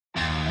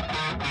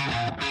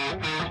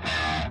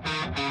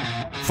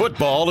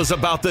Football is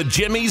about the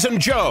Jimmies and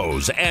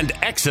Joes and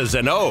X's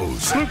and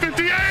O's. Blue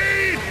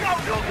 58!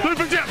 Blue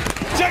 58!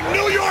 Check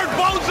New York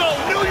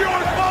Bozo! New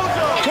York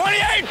Bozo!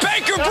 28,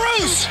 Baker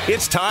Bruce!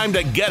 It's time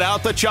to get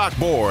out the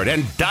chalkboard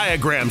and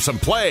diagram some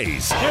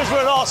plays. Here's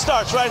where it all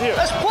starts, right here.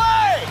 Let's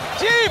play!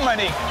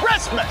 Jiminy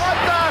Christmas!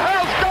 What the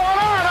hell's going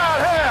on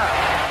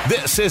out here?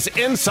 This is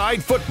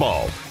Inside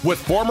Football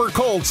with former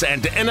Colts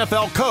and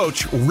NFL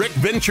coach Rick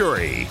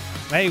Venturi.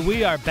 Hey,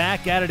 we are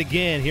back at it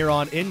again here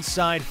on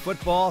Inside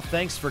Football.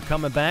 Thanks for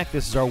coming back.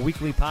 This is our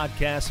weekly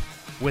podcast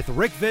with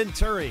Rick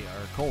Venturi,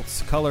 our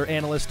Colts color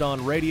analyst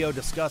on radio,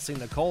 discussing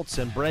the Colts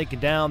and breaking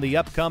down the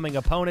upcoming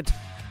opponent.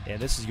 And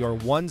this is your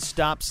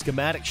one-stop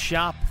schematic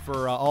shop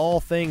for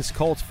all things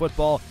Colts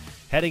football.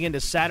 Heading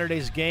into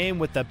Saturday's game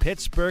with the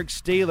Pittsburgh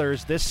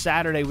Steelers. This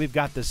Saturday, we've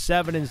got the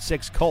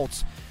 7-6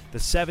 Colts, the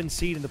 7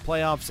 seed in the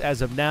playoffs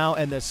as of now,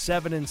 and the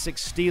 7-6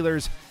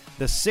 Steelers,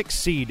 the 6th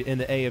seed in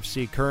the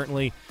AFC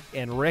currently.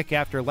 And Rick,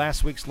 after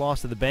last week's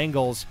loss to the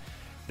Bengals,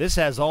 this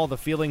has all the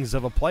feelings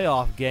of a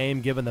playoff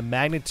game given the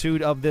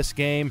magnitude of this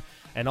game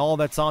and all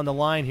that's on the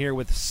line here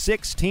with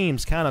 6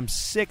 teams, count them,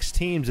 6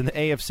 teams in the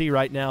AFC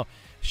right now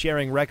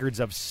sharing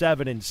records of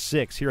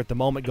 7-6 here at the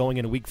moment going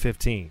into Week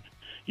 15.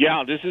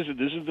 Yeah, this is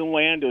the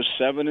land of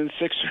 7 and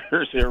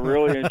 6ers. It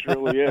really and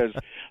truly is.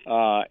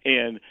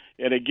 And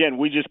again,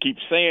 we just keep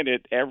saying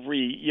it.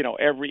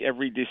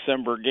 Every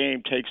December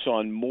game takes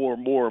on more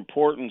and more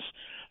importance.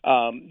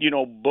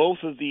 Both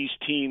of these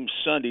teams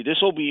Sunday.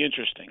 This will be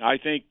interesting. I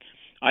think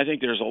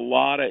there's a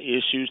lot of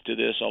issues to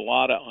this, a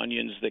lot of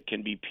onions that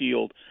can be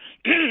peeled.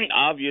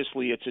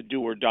 Obviously, it's a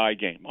do or die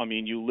game. I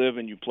mean, you live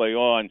and you play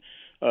on.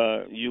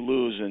 You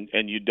lose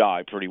and you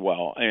die pretty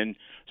well. And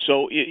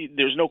so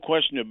there's no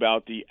question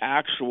about the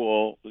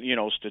actual,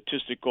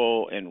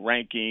 statistical and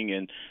ranking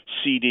and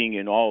seeding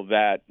and all of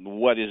that,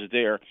 what is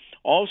there.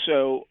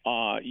 Also,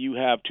 you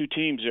have 2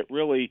 teams that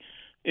really,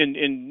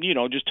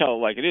 just tell it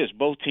like it is,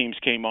 both teams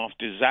came off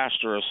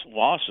disastrous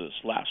losses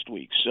last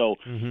week. So,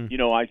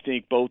 I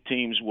think both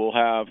teams will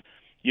have,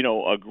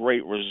 a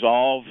great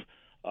resolve.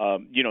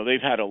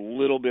 They've had a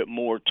little bit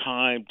more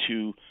time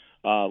to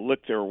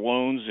lick their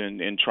wounds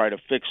and try to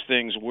fix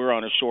things. We're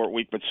on a short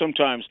week, but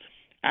sometimes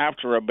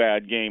after a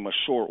bad game, a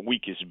short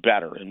week is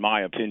better, in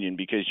my opinion,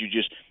 because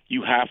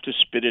you have to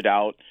spit it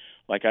out.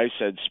 Like I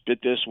said, spit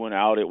this one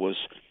out. It was,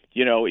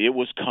 it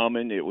was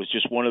coming. It was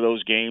just one of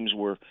those games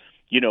where,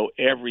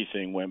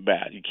 everything went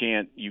bad. You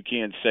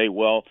can't say,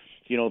 well,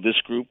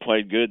 this group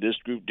played good, this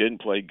group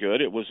didn't play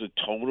good. It was a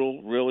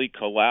total, really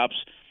collapse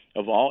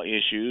of all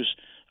issues.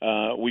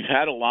 We've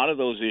had a lot of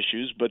those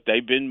issues, but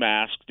they've been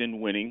masked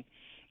in winning.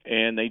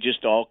 And they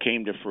just all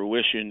came to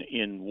fruition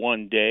in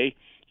one day.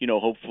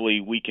 Hopefully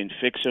we can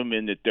fix them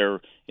in that they're,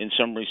 in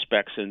some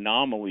respects,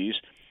 anomalies.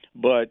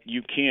 But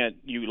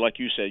like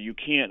you said, you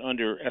can't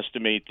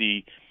underestimate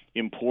the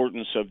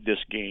importance of this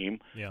game.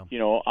 Yeah.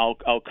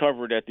 I'll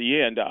cover it at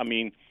the end. I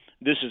mean,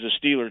 this is a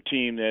Steeler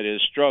team that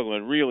is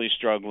really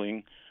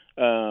struggling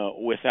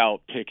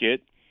without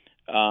Pickett.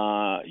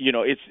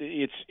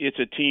 It's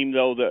a team,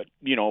 though, that,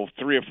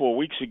 3 or 4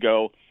 weeks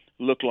ago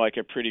looked like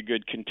a pretty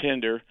good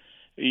contender.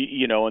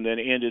 And then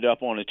ended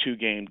up on a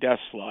 2-game death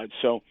slide.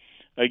 So,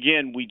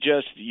 again, we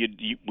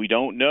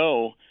don't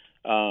know,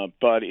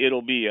 but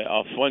it'll be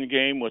a fun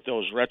game with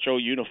those retro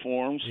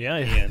uniforms. Yeah.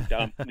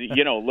 And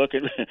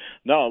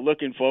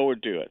looking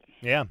forward to it.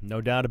 Yeah,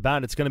 no doubt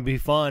about it. It's going to be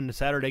fun.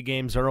 Saturday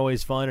games are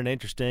always fun and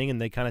interesting, and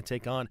they kind of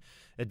take on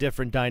a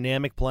different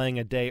dynamic playing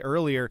a day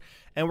earlier.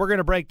 And we're going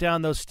to break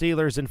down those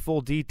Steelers in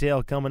full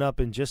detail coming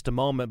up in just a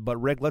moment. But,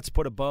 Rick, let's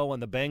put a bow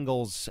on the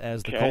Bengals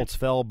as the Colts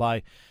fell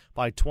by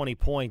 20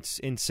 points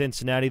in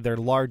Cincinnati, their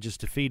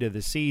largest defeat of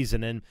the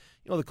season. And,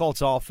 the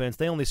Colts offense,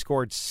 they only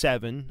scored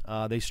 7.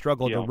 They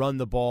struggled to run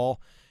the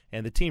ball,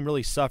 and the team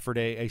really suffered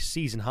a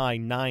season-high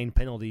 9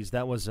 penalties.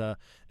 That was an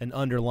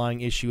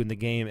underlying issue in the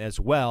game as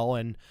well,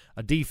 and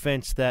a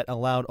defense that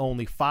allowed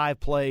only 5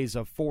 plays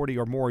of 40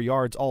 or more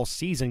yards all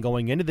season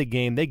going into the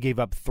game. They gave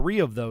up 3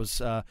 of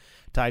those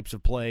types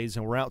of plays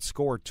and were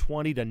outscored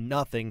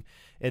 20-0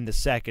 in the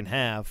second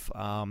half.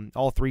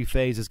 All 3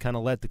 phases kind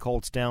of let the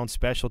Colts down.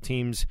 Special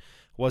teams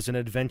was an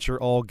adventure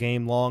all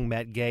game long.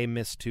 Matt Gay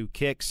missed 2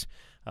 kicks.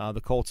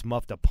 The Colts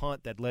muffed a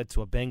punt that led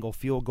to a Bengal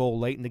field goal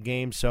late in the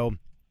game. So,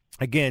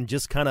 again,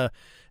 just kind of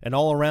an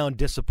all-around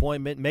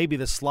disappointment, maybe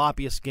the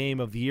sloppiest game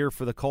of the year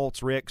for the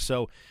Colts, Rick.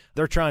 So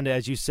they're trying to,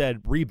 as you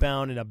said,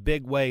 rebound in a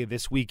big way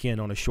this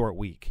weekend on a short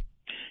week.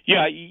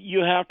 Yeah, you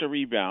have to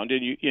rebound,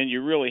 and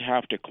you really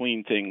have to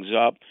clean things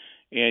up.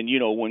 And,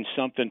 when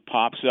something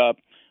pops up,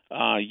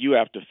 you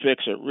have to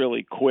fix it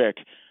really quick.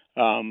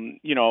 A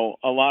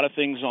lot of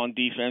things on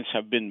defense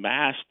have been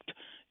masked,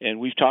 and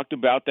we've talked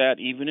about that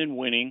even in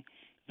winning.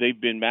 They've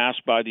been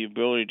masked by the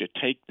ability to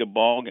take the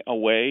ball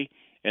away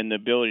and the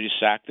ability to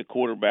sack the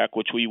quarterback,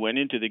 which we went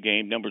into the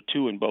game number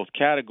 2 in both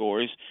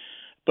categories.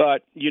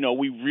 But,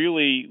 we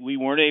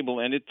weren't able,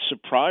 and it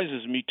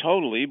surprises me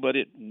totally, but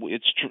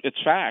it's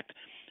fact.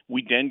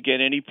 We didn't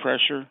get any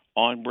pressure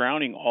on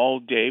Browning all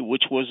day,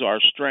 which was our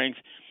strength,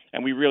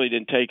 and we really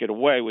didn't take it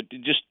away.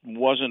 It just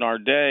wasn't our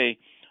day.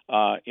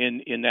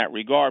 in that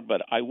regard.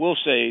 But I will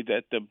say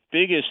that the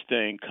biggest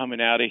thing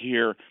coming out of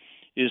here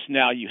is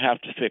now you have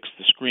to fix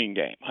the screen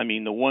game. I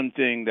mean, the one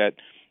thing that,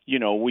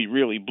 we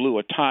really blew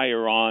a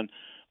tire on,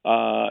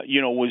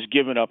 was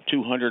giving up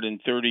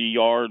 230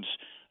 yards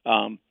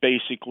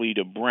basically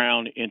to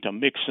Brown and to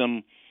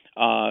Mixon.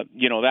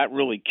 That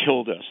really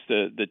killed us,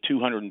 the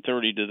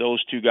 230 to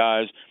those two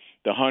guys,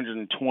 the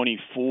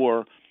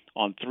 124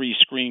 on 3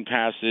 screen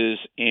passes.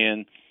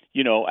 And,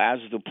 as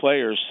the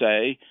players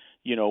say,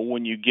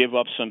 when you give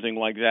up something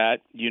like that,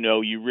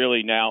 you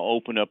really now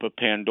open up a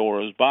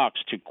Pandora's box,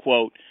 to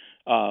quote,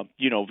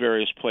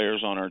 various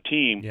players on our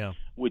team,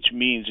 which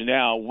means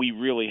now we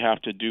really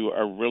have to do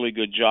a really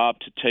good job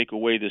to take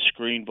away the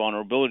screen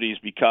vulnerabilities,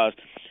 because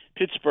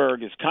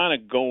Pittsburgh is kind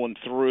of going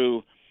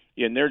through,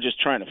 and they're just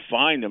trying to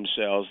find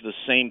themselves, the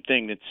same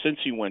thing that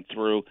Cincy went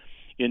through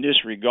in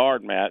this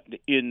regard, Matt,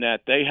 in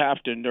that they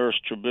have to nurse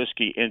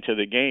Trubisky into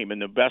the game.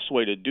 And the best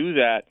way to do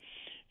that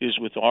is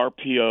with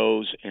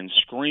RPOs and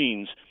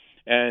screens.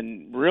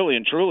 And really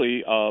and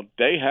truly,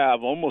 they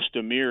have almost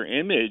a mirror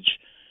image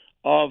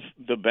of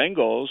the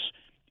Bengals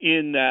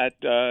in that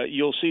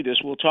you'll see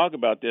this. We'll talk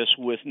about this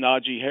with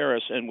Najee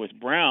Harris and with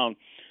Brown.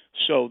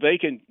 So they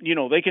can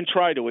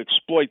try to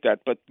exploit that.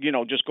 But,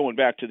 just going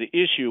back to the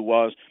issue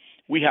was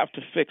we have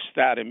to fix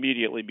that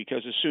immediately,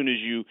 because as soon as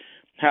you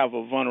have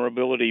a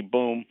vulnerability,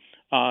 boom,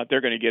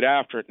 they're going to get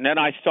after it. And then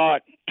I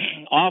thought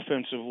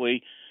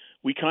offensively,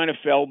 we kind of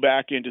fell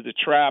back into the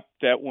trap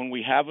that when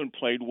we haven't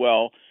played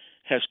well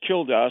has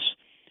killed us,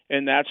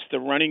 and that's the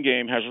running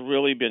game has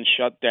really been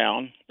shut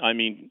down. I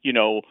mean,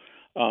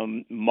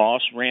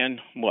 Moss ran,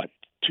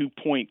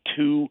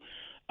 2.2.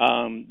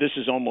 This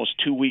is almost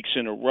 2 weeks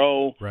in a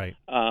row. Right.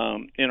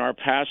 In our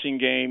passing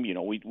game,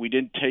 we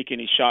didn't take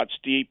any shots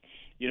deep.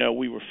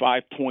 We were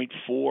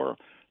 5.4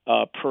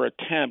 per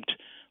attempt,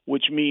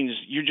 which means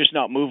you're just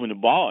not moving the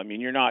ball. I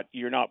mean, you're not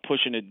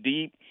pushing it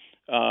deep.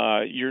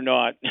 You're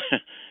not,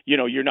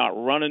 you're not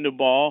running the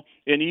ball.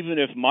 And even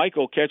if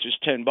Michael catches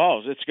 10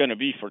 balls, it's going to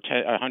be for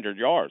 100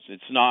 yards. He's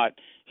not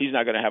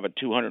going to have a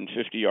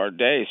 250-yard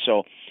day.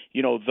 So,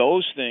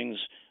 those things,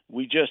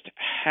 we just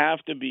have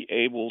to be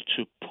able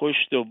to push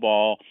the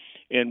ball.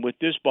 And with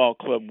this ball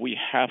club, we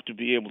have to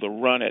be able to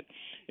run it.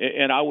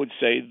 And I would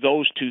say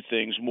those two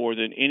things more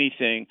than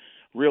anything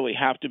really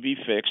have to be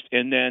fixed.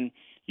 And then,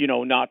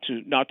 not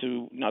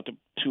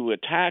to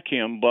attack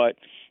him, but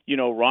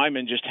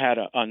Ryman just had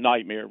a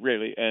nightmare,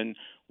 really. And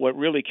what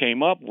really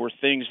came up were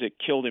things that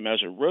killed him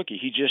as a rookie.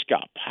 He just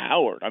got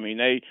powered. I mean,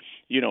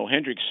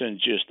 Hendrickson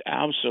just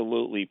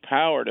absolutely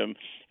powered him.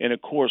 And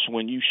of course,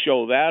 when you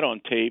show that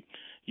on tape,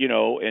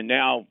 and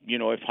now,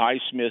 if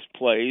Highsmith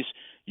plays,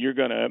 you're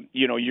gonna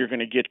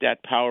get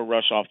that power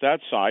rush off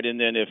that side. And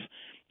then if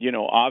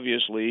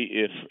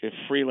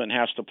Freeland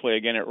has to play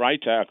again at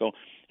right tackle,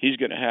 he's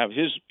going to have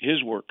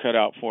his work cut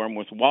out for him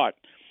with Watt,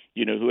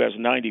 who has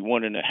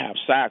 91.5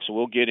 sacks. So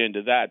we'll get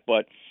into that.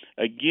 But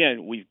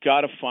again, we've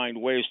got to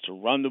find ways to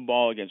run the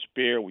ball against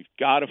Bear. We've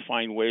got to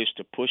find ways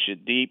to push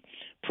it deep.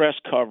 Press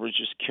coverage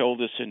just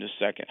killed us in the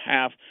second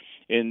half.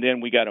 And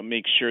then we got to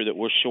make sure that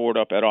we're shored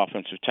up at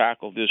offensive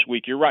tackle this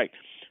week. You're right.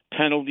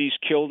 Penalties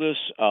killed us.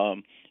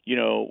 It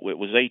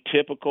was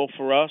atypical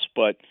for us,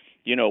 but,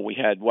 we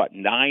had,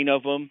 9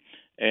 of them.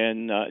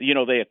 And,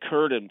 they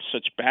occurred in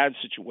such bad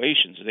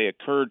situations. They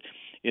occurred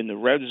in the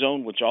red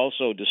zone, which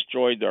also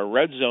destroyed our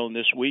red zone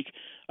this week.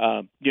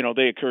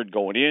 They occurred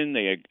going in.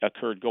 They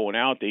occurred going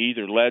out. They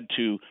either led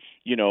to,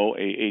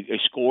 a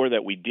score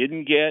that we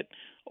didn't get,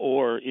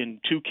 or in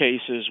 2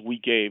 cases we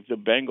gave the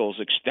Bengals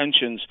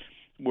extensions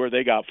where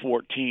they got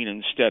 14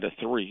 instead of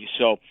 3.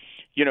 So,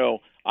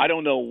 I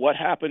don't know what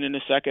happened in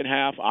the second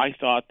half. I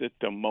thought that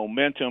the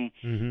momentum,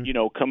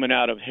 coming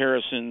out of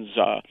Harrison's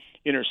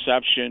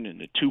interception and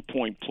the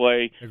 2-point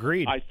play.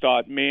 Agreed. I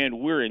thought, man,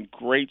 we're in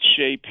great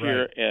shape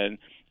here, right. And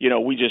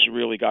we just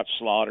really got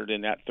slaughtered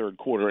in that third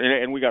quarter,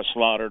 and we got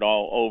slaughtered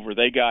all over.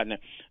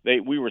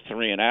 We were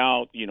 3 and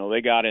out.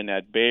 They got in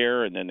that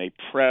bear, and then they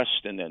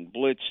pressed and then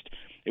blitzed,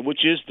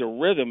 which is the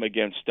rhythm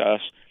against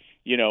us.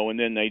 And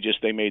then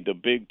they made the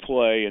big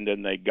play, and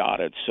then they got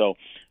it. So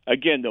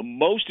again, the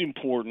most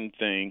important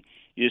thing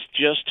is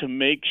just to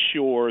make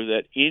sure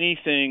that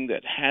anything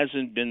that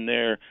hasn't been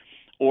there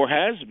or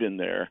has been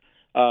there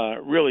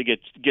really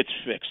gets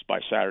fixed by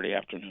Saturday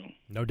afternoon.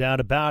 No doubt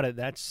about it.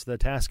 That's the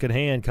task at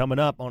hand coming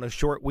up on a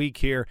short week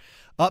here.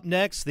 Up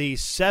next, the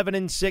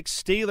 7-6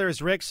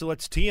 Steelers, Rick. So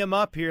let's tee them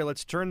up here.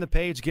 Let's turn the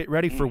page, get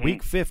ready for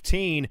Week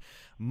 15.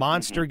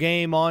 Monster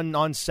game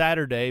on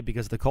Saturday,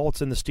 because the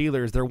Colts and the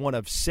Steelers, they're one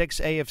of 6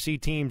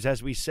 AFC teams,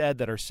 as we said,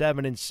 that are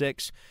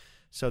 7-6.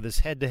 So this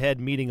head-to-head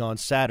meeting on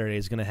Saturday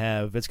is going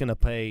to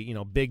pay,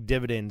 big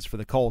dividends for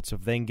the Colts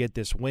if they can get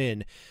this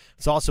win.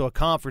 It's also a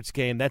conference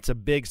game. That's a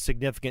big,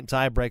 significant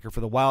tiebreaker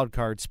for the wild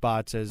card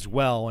spots as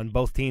well. And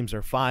both teams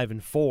are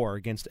 5-4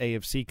 against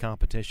AFC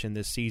competition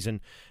this season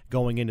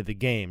going into the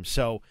game.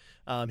 So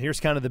here's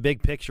kind of the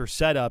big picture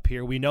setup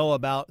here. We know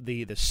about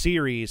the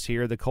series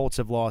here. The Colts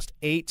have lost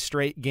 8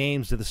 straight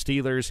games to the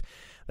Steelers.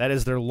 That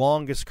is their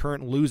longest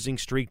current losing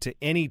streak to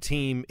any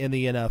team in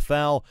the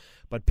NFL.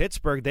 But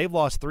Pittsburgh, they've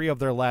lost 3 of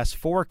their last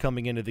 4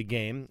 coming into the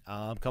game,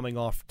 coming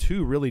off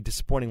 2 really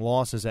disappointing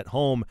losses at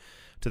home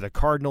to the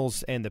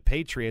Cardinals and the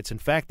Patriots. In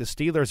fact, the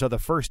Steelers are the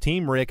first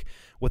team, Rick,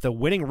 with a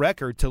winning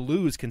record to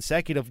lose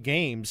consecutive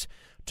games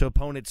to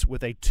opponents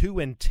with a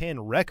 2-10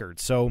 record.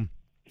 So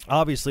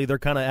obviously they're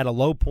kind of at a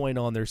low point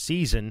on their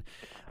season.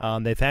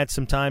 They've had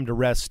some time to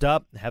rest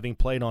up, having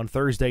played on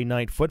Thursday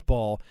Night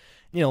Football.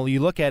 You know, you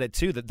look at it,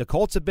 too, that the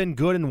Colts have been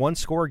good in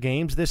one-score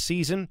games this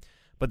season,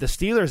 but the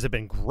Steelers have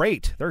been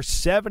great. They're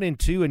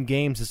 7-2 in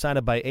games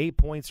decided by 8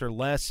 points or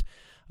less,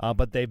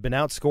 but they've been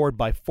outscored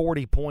by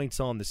 40 points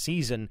on the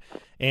season.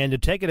 And to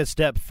take it a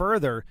step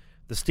further,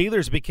 the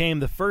Steelers became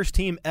the first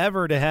team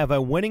ever to have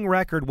a winning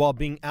record while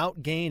being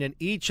outgained in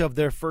each of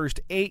their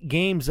first 8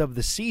 games of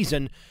the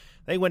season.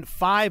 They went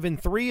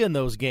 5-3 in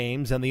those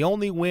games, and the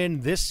only win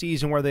this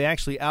season where they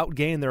actually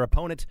outgained their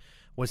opponent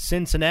was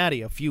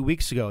Cincinnati a few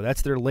weeks ago.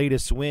 That's their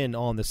latest win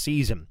on the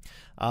season.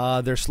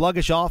 Their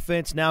sluggish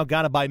offense now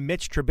guided by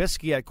Mitch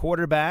Trubisky at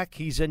quarterback.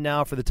 He's in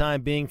now for the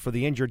time being for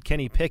the injured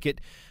Kenny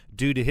Pickett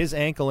due to his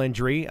ankle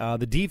injury.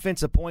 The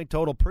defensive point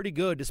total pretty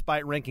good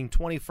despite ranking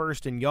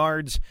 21st in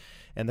yards,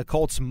 and the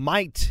Colts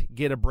might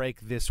get a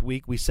break this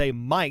week. We say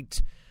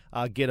might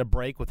get a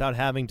break without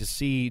having to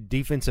see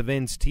defensive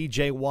ends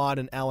T.J. Watt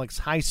and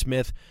Alex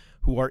Highsmith,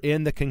 who are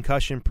in the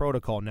concussion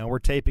protocol. Now, we're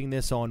taping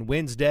this on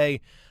Wednesday.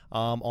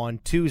 On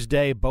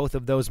Tuesday, both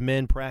of those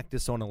men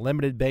practice on a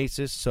limited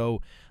basis,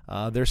 so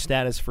their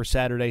status for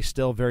Saturday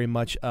still very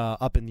much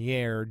up in the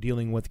air,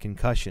 dealing with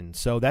concussion.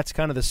 So that's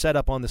kind of the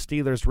setup on the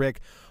Steelers,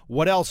 Rick.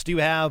 What else do you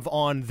have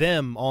on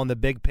them on the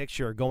big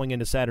picture going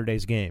into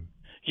Saturday's game?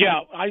 Yeah,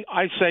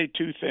 I say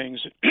 2 things,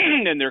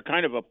 and they're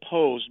kind of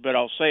opposed, but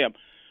I'll say them.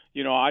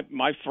 You know,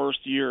 my first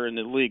year in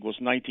the league was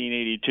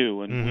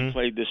 1982, and we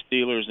played the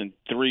Steelers in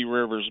Three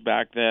Rivers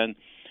back then.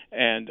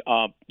 And,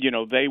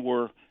 they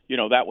were,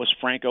 that was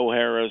Franco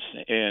Harris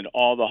and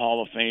all the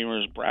Hall of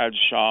Famers,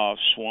 Bradshaw,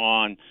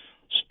 Swan,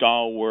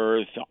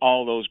 Stallworth,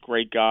 all those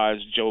great guys,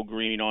 Joe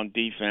Green on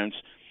defense.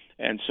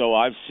 And so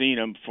I've seen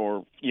them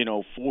for,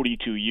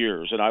 42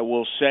 years. And I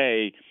will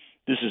say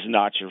this is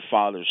not your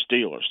father's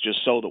Steelers,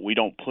 just so that we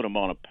don't put them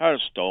on a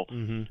pedestal.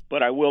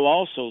 But I will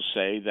also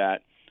say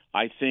that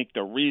I think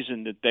the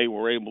reason that they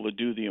were able to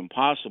do the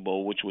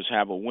impossible, which was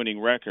have a winning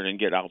record and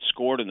get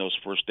outscored in those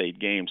first 8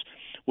 games,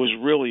 was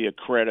really a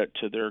credit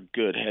to their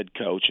good head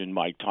coach and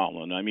Mike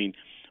Tomlin. I mean,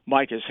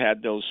 Mike has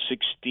had those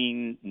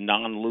 16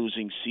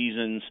 non-losing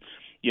seasons.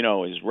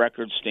 His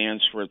record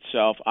stands for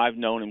itself. I've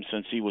known him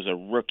since he was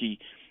a rookie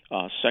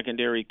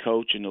secondary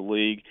coach in the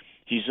league.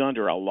 He's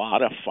under a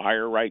lot of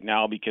fire right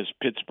now because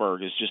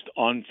Pittsburgh is just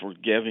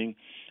unforgiving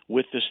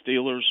with the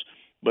Steelers.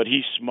 But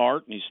he's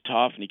smart and he's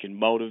tough and he can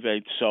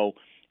motivate. So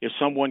if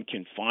someone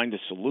can find a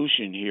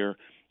solution here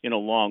in a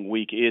long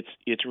week,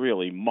 it's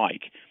really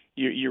Mike.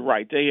 You're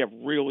right. They have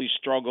really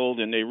struggled,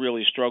 and they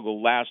really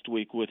struggled last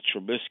week with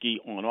Trubisky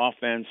on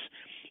offense.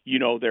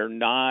 They're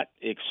not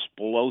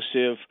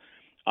explosive.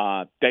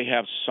 They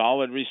have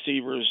solid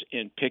receivers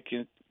in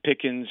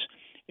Pickens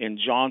and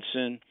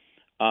Johnson,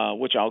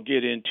 which I'll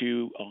get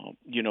into,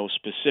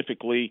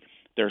 specifically.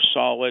 They're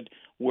solid.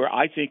 Where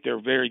I think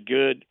they're very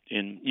good,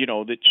 and,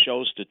 that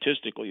shows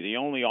statistically, the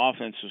only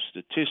offensive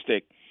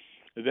statistic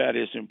that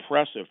is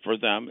impressive for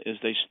them is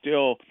they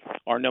still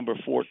are number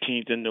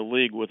 14th in the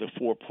league with a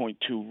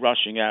 4.2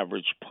 rushing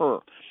average per.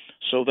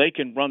 So they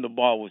can run the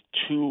ball with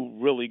 2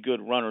 really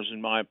good runners,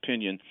 in my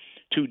opinion,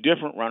 2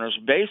 different runners.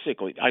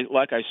 Basically,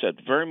 like I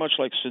said, very much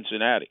like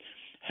Cincinnati.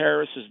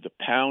 Harris is the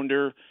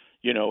pounder.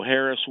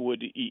 Harris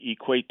would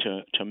equate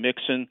to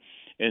Mixon.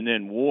 And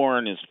then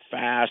Warren is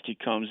fast. He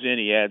comes in.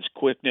 He adds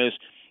quickness.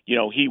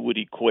 He would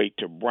equate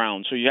to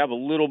Brown. So you have a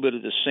little bit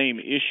of the same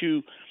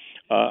issue.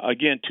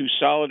 Again, 2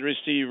 solid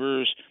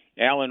receivers.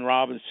 Allen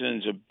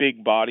Robinson's a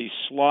big body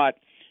slot.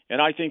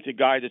 And I think the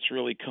guy that's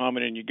really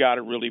coming, and you got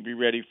to really be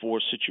ready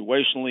for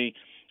situationally,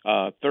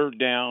 third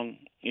down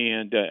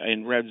and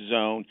in red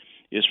zone,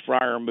 is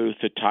Freiermuth,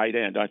 the tight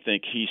end. I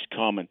think he's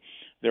coming.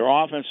 Their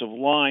offensive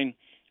line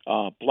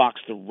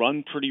blocks the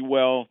run pretty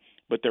well.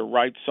 But their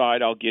right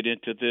side, I'll get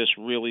into this,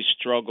 really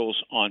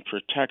struggles on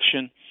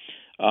protection.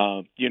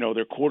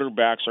 Their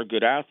quarterbacks are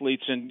good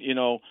athletes. And,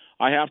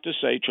 I have to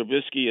say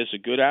Trubisky is a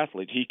good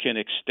athlete. He can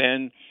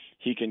extend.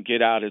 He can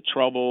get out of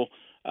trouble.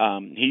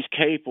 He's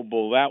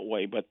capable that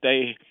way. But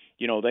they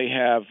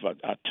have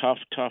a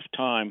tough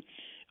time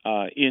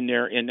in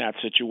that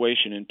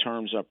situation in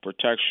terms of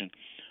protection.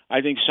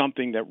 I think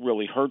something that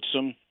really hurts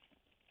them,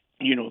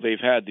 they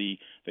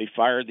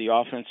fired the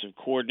offensive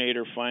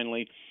coordinator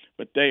finally.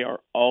 But they are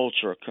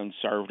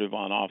ultra-conservative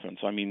on offense.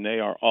 I mean, they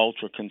are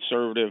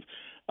ultra-conservative.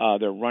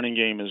 Their running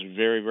game is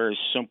very, very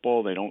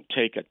simple. They don't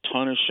take a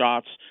ton of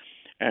shots.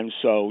 And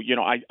so,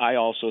 I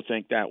also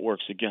think that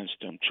works against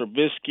them.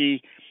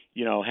 Trubisky,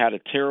 had a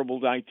terrible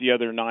night the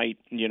other night.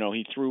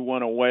 He threw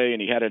one away,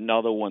 and he had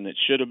another one that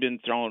should have been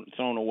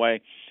thrown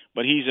away.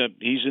 But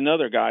he's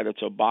another guy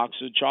that's a box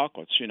of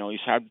chocolates. He's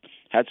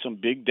had some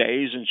big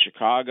days in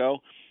Chicago.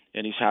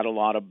 and he's had a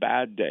lot of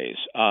bad days.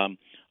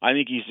 I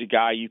think he's a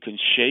guy you can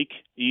shake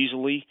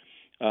easily.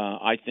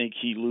 I think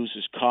he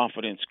loses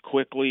confidence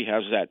quickly,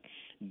 has that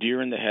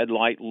deer in the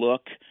headlight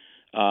look,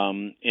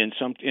 and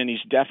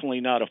he's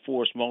definitely not a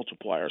force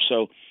multiplier.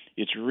 So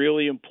it's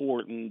really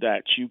important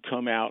that you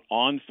come out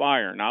on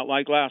fire, not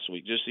like last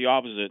week, just the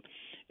opposite,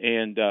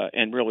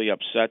 and really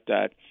upset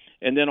that.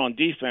 And then on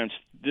defense,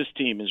 this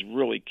team is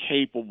really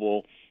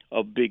capable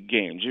of big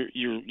games.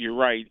 You're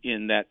right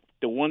in that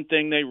the one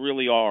thing they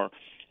really are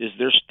is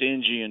they're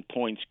stingy in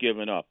points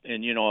given up.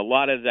 And, a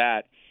lot of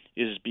that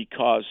is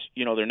because,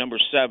 they're number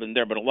 7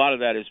 there, but a lot of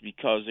that is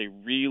because they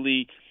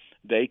really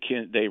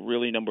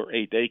number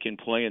 8, they can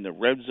play in the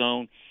red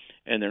zone,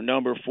 and they're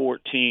number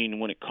 14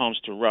 when it comes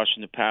to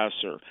rushing the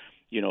passer.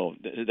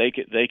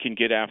 They can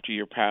get after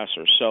your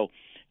passer. So,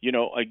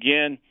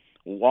 again,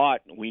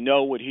 Watt, we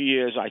know what he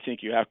is. I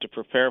think you have to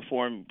prepare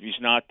for him. If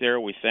he's not there,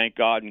 we thank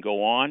God and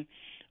go on.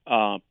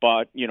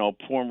 But,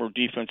 former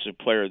defensive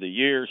player of the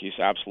year, he's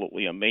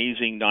absolutely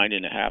amazing,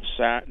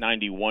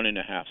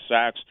 91.5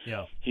 sacks.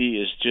 Yeah. He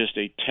is just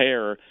a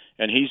terror,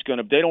 and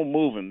they don't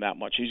move him that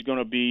much. He's going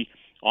to be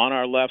on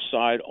our left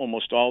side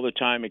almost all the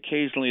time.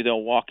 Occasionally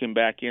they'll walk him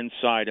back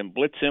inside and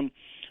blitz him,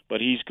 but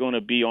he's going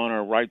to be on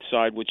our right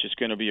side, which is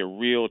going to be a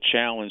real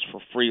challenge for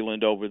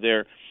Freeland over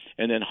there.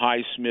 And then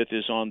Highsmith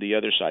is on the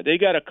other side. They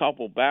got a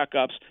couple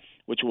backups,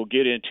 which we'll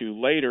get into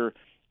later,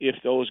 if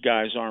those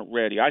guys aren't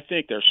ready. I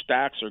think their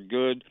stacks are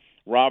good.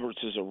 Roberts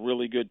is a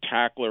really good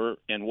tackler,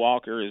 and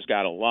Walker has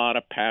got a lot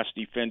of pass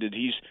defended.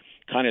 He's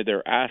kind of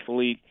their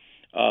athlete.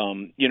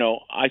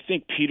 I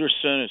think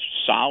Peterson is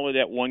solid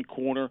at one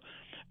corner,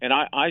 and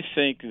I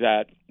think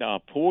that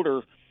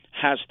Porter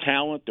has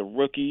talent, the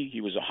rookie.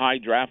 He was a high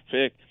draft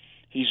pick.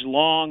 He's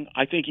long.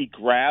 I think he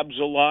grabs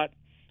a lot.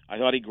 I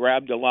thought he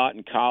grabbed a lot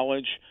in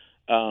college.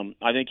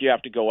 I think you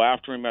have to go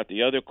after him at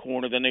the other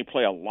corner. Then they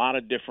play a lot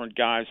of different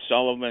guys,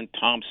 Sullivan,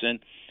 Thompson,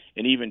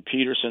 and even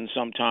Peterson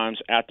sometimes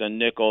at the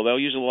nickel. They'll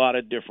use a lot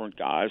of different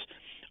guys.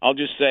 I'll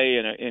just say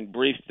in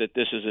brief that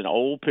this is an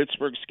old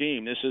Pittsburgh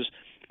scheme. This is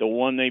the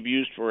one they've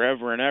used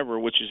forever and ever,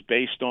 which is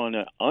based on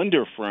an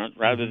under front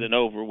rather than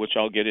over, which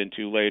I'll get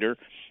into later,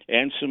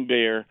 and some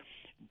bear,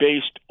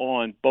 based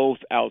on both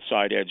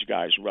outside edge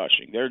guys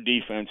rushing. Their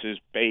defense is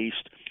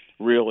based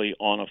really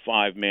on a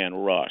 5-man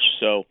rush.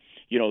 So,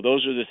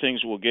 those are the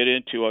things we'll get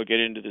into. I'll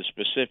get into the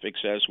specifics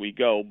as we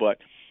go. But,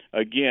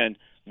 again,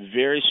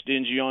 very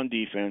stingy on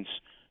defense.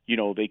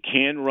 They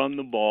can run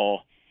the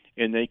ball,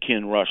 and they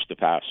can rush the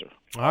passer.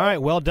 All right,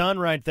 well done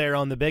right there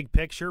on the big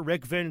picture.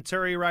 Rick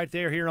Venturi right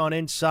there here on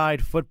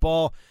Inside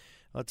Football.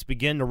 Let's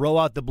begin to roll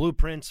out the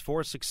blueprints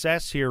for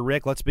success here,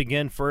 Rick. Let's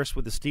begin first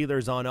with the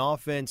Steelers on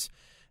offense.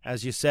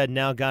 As you said,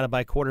 now guided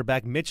by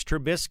quarterback Mitch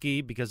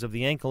Trubisky because of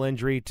the ankle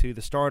injury to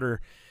the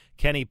starter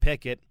Kenny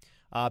Pickett.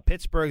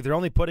 Pittsburgh, they're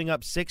only putting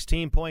up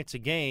 16 points a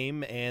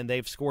game, and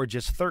they've scored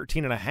just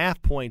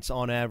 13.5 points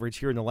on average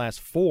here in the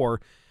last 4,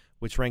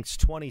 which ranks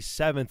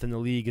 27th in the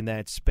league in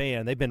that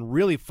span. They've been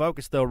really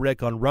focused, though,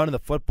 Rick, on running the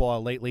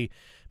football lately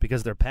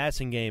because their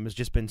passing game has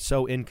just been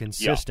so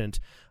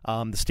inconsistent.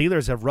 Yeah. The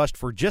Steelers have rushed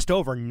for just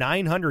over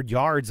 900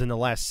 yards in the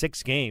last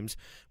 6 games,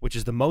 which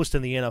is the most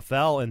in the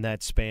NFL in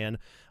that span.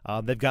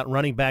 They've got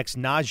running backs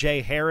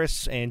Najee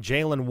Harris and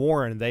Jalen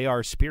Warren. They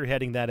are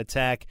spearheading that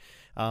attack.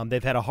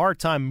 They've had a hard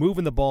time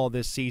moving the ball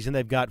this season.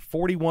 They've got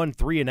 41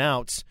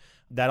 3-and-outs.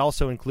 That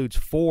also includes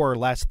 4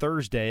 last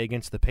Thursday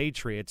against the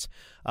Patriots.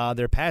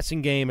 Their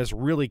passing game has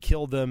really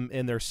killed them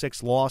in their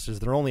 6 losses.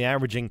 They're only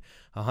averaging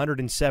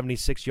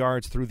 176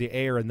 yards through the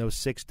air in those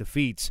 6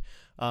 defeats.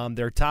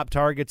 Their top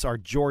targets are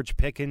George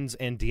Pickens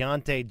and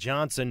Deontay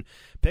Johnson.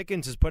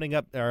 Pickens is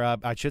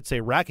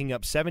racking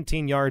up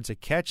 17 yards a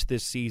catch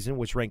this season,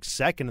 which ranks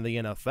 2nd in the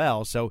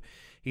NFL. So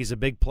he's a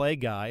big play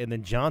guy. And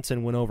then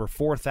Johnson went over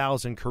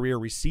 4,000 career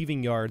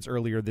receiving yards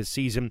earlier this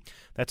season.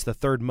 That's the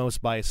 3rd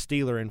most by a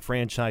Steeler in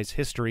franchise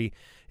history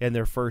in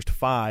their first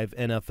 5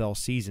 NFL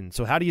seasons.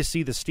 So how do you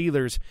see the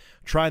Steelers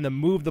trying to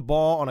move the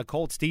ball on a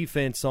Colts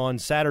defense on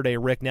Saturday,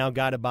 Rick, now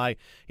guided by,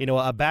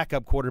 a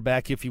backup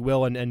quarterback, if you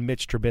will, and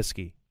Mitch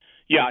Trubisky?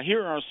 Yeah,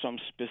 here are some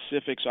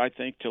specifics I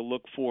think to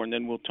look for, and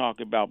then we'll talk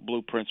about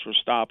blueprints for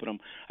stopping them.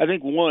 I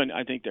think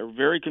they're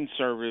very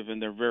conservative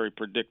and they're very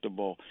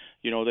predictable.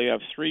 They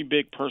have 3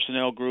 big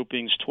personnel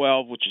groupings,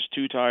 12, which is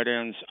 2 tight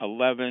ends,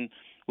 11,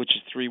 which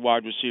is 3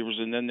 wide receivers,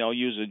 and then they'll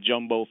use a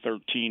jumbo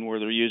 13 where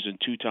they're using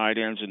 2 tight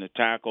ends and a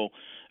tackle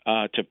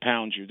to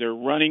pound you. Their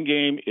running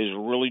game is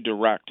really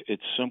direct.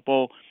 It's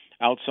simple,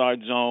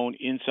 outside zone,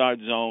 inside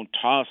zone,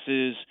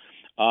 tosses.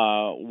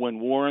 When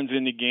Warren's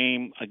in the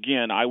game,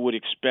 again, I would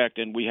expect,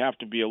 and we have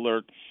to be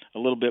alert, a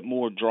little bit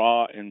more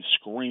draw and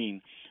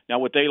screen. Now,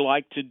 what they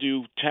like to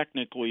do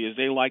technically is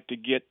they like to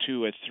get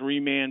to a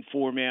 3-man,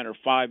 4-man, or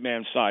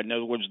 5-man side. In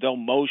other words, they'll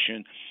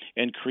motion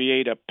and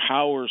create a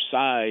power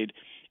side,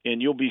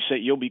 and you'll be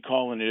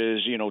calling it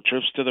as,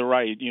 trips to the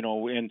right,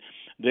 and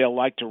they'll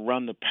like to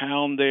run the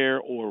pound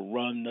there or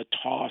run the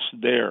toss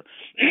there.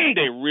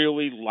 They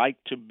really like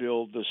to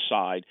build the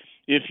side.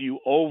 If you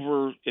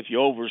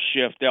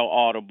overshift, they'll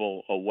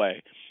audible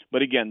away.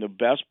 But again, the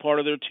best part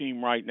of their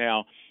team right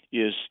now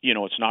is,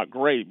 it's not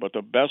great, but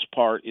the best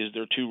part is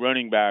their two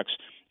running backs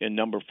in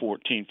number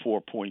 14,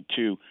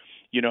 4.2.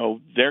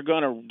 They're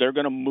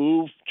gonna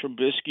move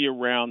Trubisky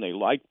around. They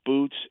like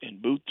boots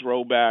and boot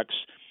throwbacks,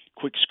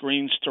 quick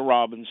screens to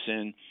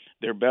Robinson.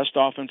 Their best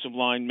offensive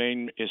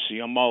lineman is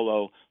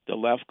Ciamolo, the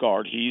left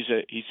guard. He's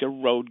a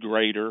road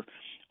grader.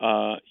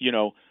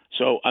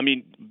 So I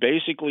mean,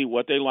 basically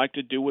what they like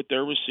to do with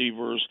their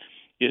receivers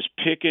is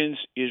Pickens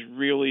is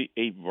really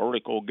a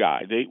vertical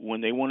guy.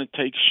 When they want to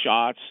take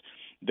shots,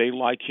 they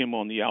like him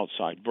on the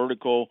outside,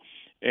 vertical.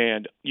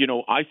 And,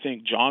 I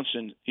think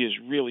Johnson is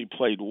really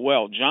played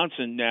well.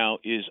 Johnson now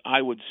is,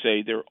 I would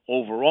say, their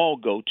overall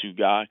go-to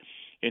guy,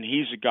 and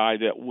he's a guy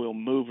that will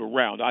move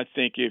around. I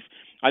think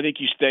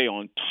you stay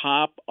on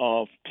top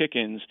of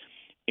Pickens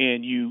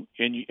and you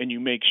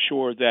make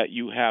sure that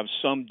you have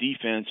some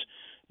defense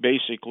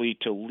basically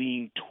to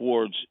lean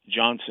towards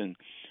Johnson.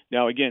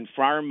 Now, again,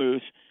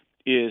 Freiermuth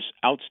is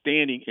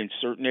outstanding in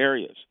certain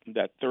areas.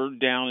 That third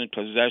down in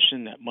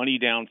possession, that money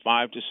down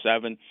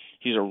 5-7,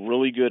 he's a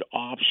really good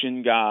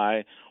option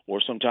guy, or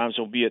sometimes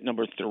he'll be at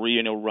number 3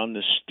 and he'll run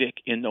the stick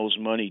in those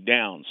money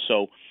downs.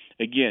 So,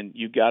 again,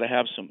 you've got to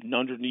have some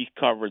underneath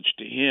coverage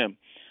to him.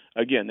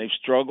 Again, they've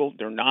struggled.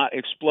 They're not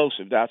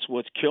explosive. That's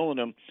what's killing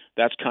them.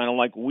 That's kind of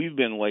like we've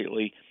been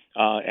lately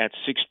at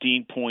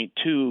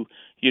 16.2,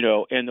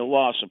 and the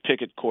loss of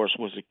Pickett, of course,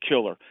 was a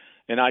killer.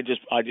 And I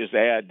just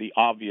add the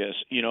obvious,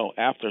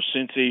 after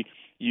Cincy,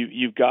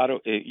 you've got to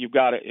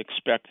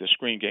expect the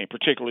screen game,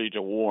 particularly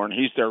to Warren.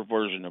 He's their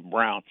version of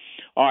Brown.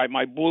 All right,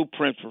 my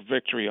blueprint for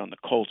victory on the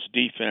Colts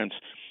defense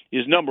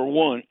is, number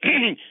one,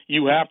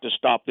 you have to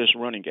stop this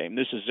running game.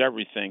 This is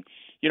everything.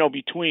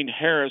 Between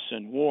Harris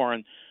and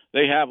Warren,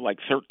 they have like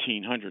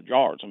 1,300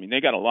 yards. I mean, they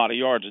got a lot of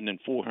yards and then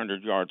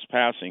 400 yards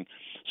passing.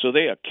 So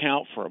they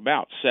account for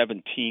about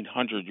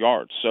 1,700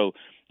 yards. So,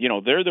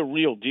 they're the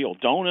real deal.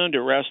 Don't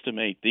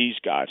underestimate these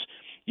guys.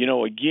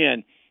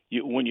 Again,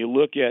 when you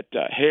look at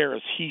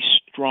Harris, he's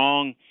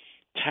strong,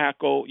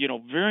 tackle,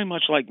 very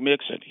much like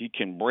Mixon. He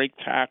can break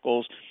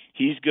tackles.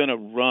 He's going to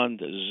run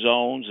the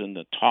zones and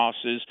the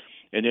tosses.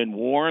 And then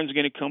Warren's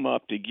going to come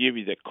up to give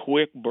you the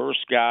quick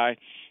burst guy,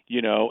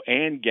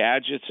 and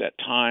gadgets at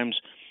times.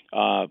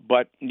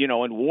 But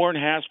and Warren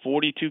has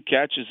 42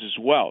 catches as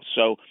well.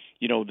 So,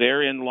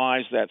 therein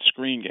lies that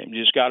screen game.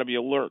 You just got to be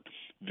alert.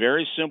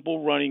 Very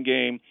simple running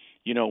game.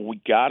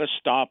 We got to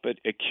stop it.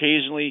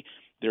 Occasionally,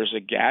 there's a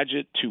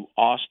gadget to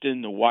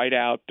Austin, the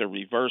wideout, the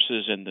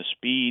reverses, and the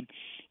speed.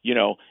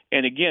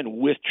 And again,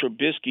 with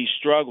Trubisky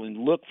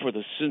struggling, look for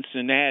the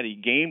Cincinnati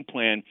game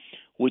plan,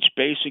 which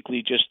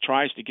basically just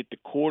tries to get the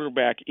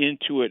quarterback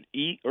into it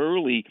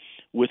early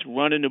with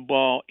running the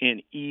ball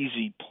in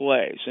easy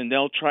plays. And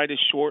they'll try to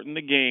shorten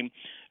the game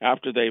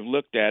after they've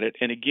looked at it.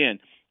 And again,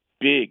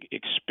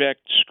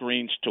 expect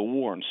screens to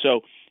Warren.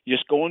 So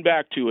just going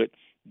back to it,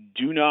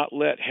 do not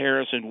let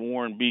Harris and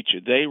Warren beat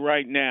you. They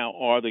right now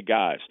are the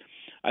guys.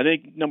 I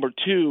think number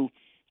 2,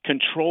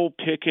 control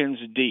Pickens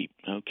deep,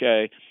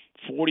 okay?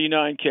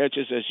 49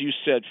 catches, as you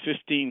said,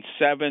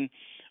 15-7.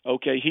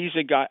 Okay, he's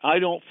a guy, I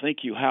don't think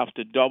you have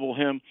to double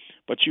him,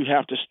 but you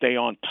have to stay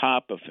on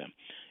top of him.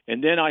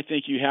 And then I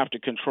think you have to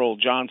control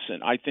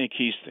Johnson. I think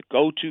he's the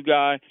go-to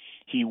guy.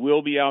 He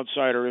will be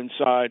outside or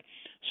inside.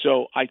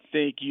 So I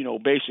think,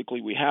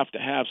 basically we have to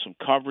have some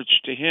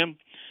coverage to him.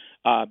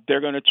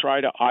 They're going to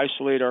try to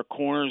isolate our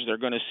corners. They're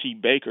going to see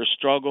Baker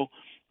struggle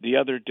the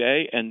other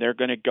day, and they're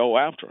going to go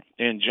after him.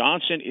 And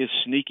Johnson is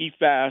sneaky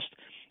fast,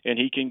 and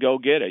he can go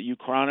get it. You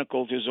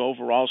chronicled his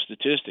overall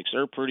statistics.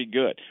 They're pretty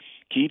good.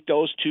 Keep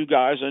those two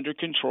guys under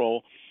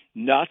control.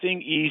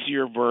 Nothing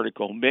easier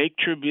vertical. Make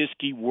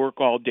Trubisky work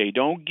all day.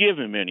 Don't give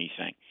him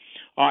anything.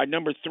 All right,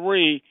 number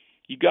 3,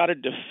 you got to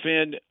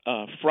defend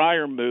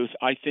Freiermuth,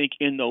 I think,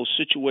 in those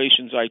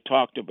situations I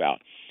talked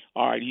about.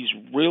 All right,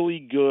 he's really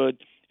good,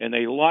 and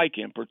they like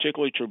him.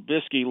 Particularly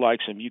Trubisky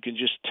likes him. You can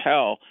just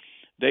tell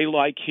they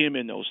like him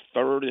in those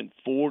 3rd and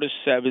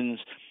 4-7s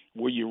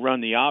where you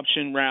run the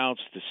option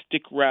routes, the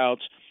stick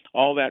routes,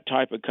 all that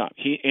type of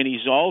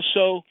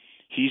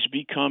he's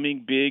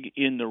becoming big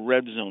in the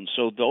red zone.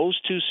 So those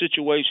two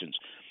situations,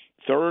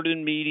 3rd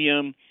and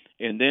medium,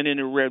 and then in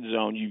the red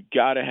zone, you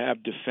got to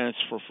have defense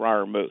for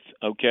Freiermuth,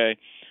 okay?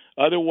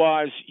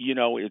 Otherwise,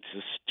 it's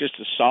just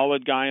a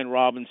solid guy in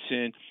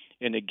Robinson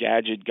and a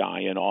gadget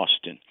guy in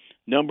Austin.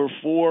 Number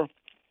 4,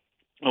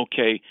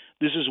 okay,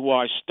 this is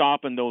why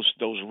stopping those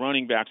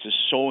running backs is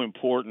so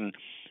important.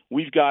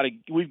 We've got to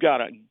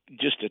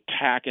just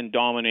attack and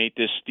dominate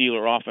this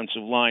Steeler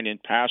offensive line in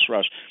pass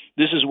rush.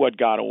 This is what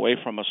got away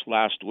from us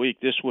last week.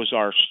 This was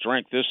our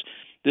strength.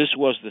 This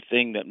was the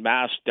thing that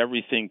masked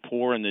everything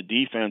poor in the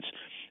defense.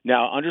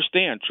 Now,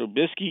 understand,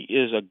 Trubisky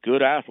is a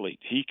good athlete.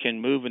 He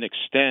can move and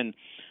extend,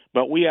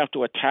 but we have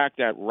to attack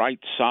that right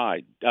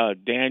side.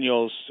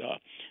 Daniels,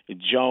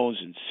 Jones,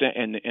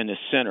 and the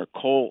center,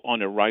 Cole on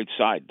the right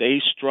side.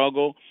 They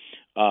struggle.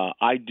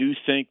 I do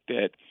think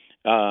that,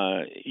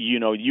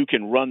 you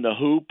can run the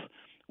hoop.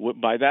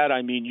 By that,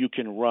 I mean you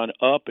can run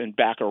up and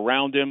back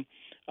around him.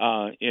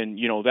 and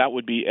that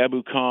would be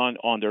Ebukam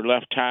on their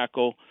left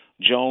tackle,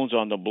 Jones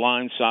on the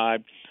blind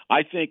side.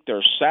 I think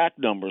their sack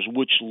numbers,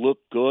 which look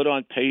good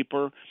on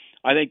paper,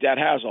 I think that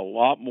has a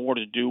lot more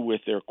to do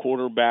with their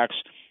quarterbacks,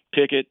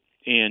 Pickett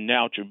and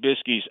now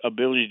Trubisky's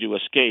ability to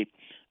escape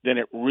than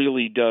it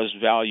really does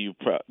value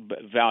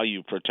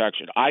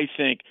protection. I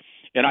think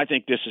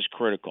this is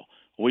critical.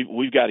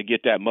 We've got to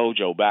get that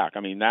mojo back. I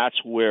mean, that's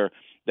where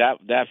that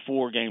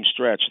 4-game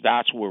stretch,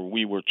 that's where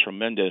we were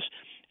tremendous,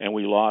 and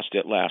we lost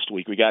it last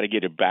week. We got to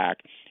get it back.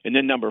 And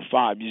then number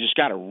 5, you just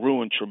got to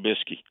ruin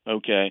Trubisky,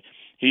 okay?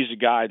 He's a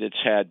guy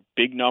that's had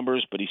big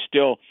numbers, but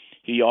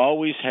he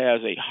always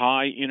has a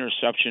high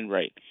interception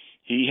rate.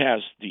 He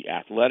has the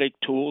athletic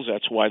tools.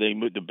 That's why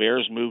the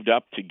Bears moved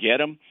up to get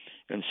him,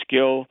 and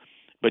skill.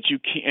 But you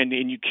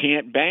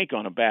can't bank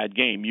on a bad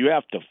game. You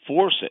have to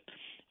force it.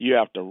 You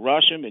have to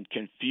rush him and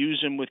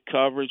confuse him with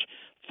coverage,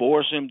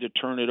 force him to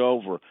turn it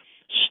over.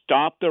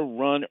 Stop the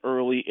run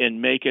early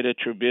and make it a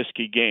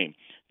Trubisky game.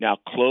 Now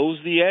close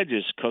the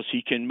edges because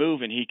he can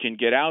move and he can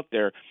get out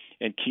there,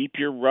 and keep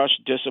your rush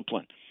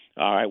discipline.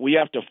 All right, we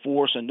have to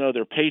force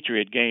another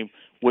Patriot game,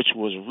 which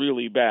was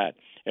really bad.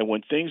 And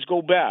when things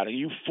go bad and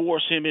you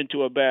force him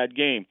into a bad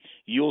game,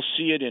 you'll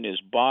see it in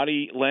his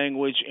body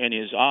language and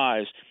his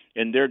eyes,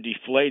 and they're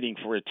deflating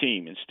for a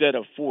team. Instead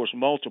of force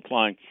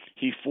multiplying,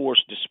 he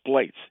force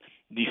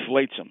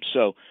deflates them.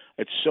 So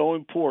it's so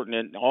important,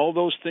 and all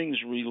those things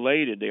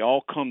related, they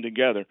all come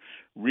together,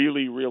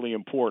 really, really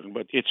important.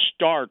 But it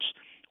starts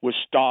with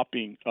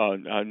stopping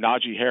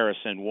Najee Harris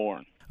and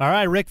Warren. All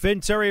right, Rick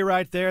Venturi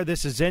right there.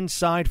 This is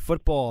Inside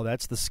Football.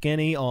 That's the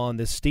skinny on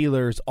the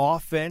Steelers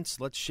offense.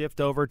 Let's shift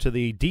over to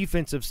the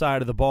defensive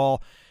side of the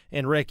ball.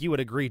 And, Rick, you would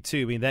agree,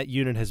 too. I mean, that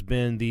unit has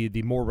been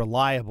the more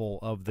reliable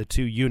of the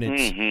two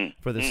units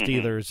for the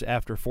Steelers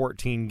after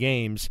 14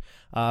 games.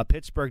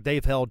 Pittsburgh,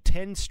 they've held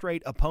 10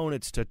 straight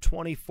opponents to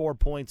 24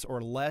 points or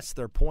less.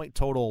 Their point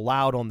total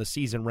allowed on the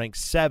season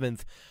ranks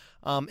 7th.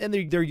 And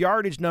their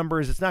yardage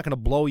numbers, it's not going to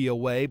blow you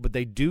away, but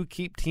they do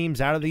keep teams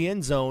out of the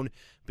end zone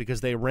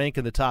because they rank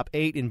in the top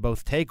 8 in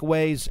both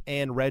takeaways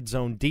and red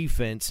zone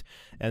defense.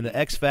 And the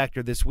X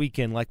factor this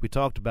weekend, like we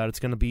talked about, it's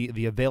going to be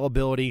the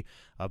availability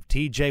of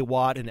T.J.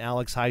 Watt and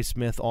Alex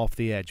Highsmith off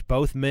the edge.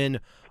 Both men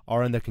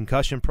are in the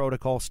concussion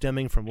protocol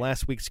stemming from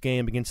last week's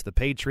game against the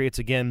Patriots.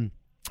 Again,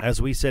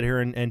 as we sit here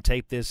and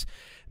tape this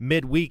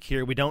midweek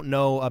here, we don't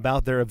know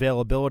about their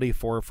availability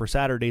for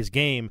Saturday's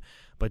game.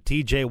 But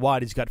T.J.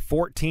 Watt, he's got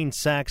 14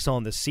 sacks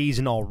on the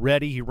season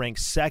already. He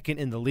ranks 2nd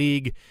in the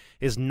league.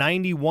 His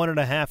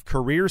 91.5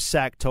 career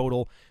sack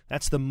total,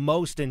 that's the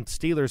most in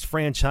Steelers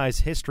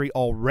franchise history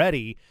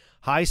already.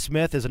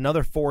 Highsmith is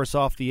another force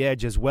off the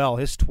edge as well.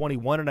 His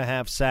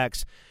 21.5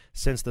 sacks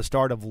since the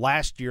start of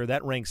last year,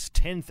 that ranks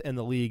 10th in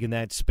the league in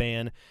that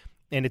span.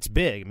 And it's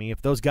big. I mean,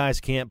 if those guys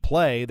can't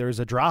play, there's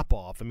a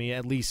drop-off. I mean,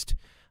 at least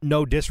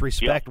no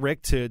disrespect,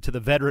 Rick, to the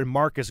veteran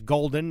Marcus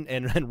Golden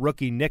and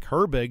rookie Nick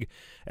Herbig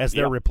as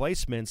their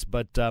replacements,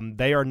 but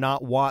they are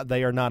not Watt,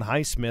 they are not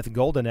Highsmith.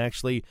 Golden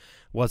actually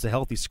was a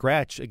healthy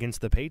scratch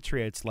against the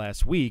Patriots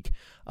last week.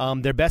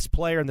 Their best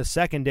player in the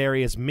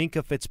secondary is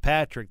Minkah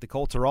Fitzpatrick. The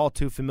Colts are all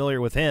too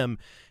familiar with him.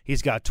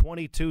 He's got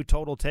 22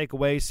 total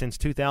takeaways since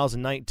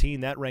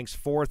 2019. That ranks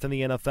 4th in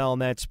the NFL in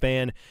that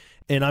span.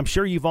 And I'm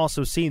sure you've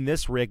also seen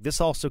this, Rick.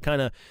 This also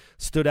kind of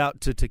stood out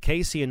to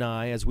Casey and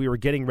I as we were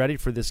getting ready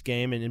for this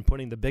game and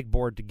putting the big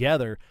board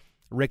together.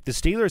 Rick, the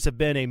Steelers have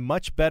been a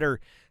much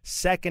better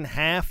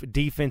second-half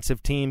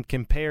defensive team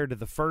compared to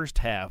the first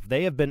half.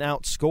 They have been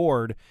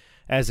outscored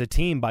as a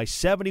team by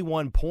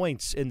 71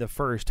 points in the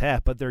first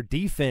half, but their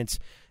defense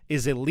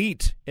is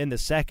elite in the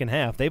second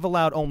half. They've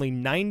allowed only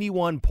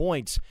 91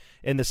 points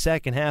in the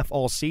second half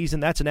all season.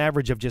 That's an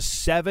average of just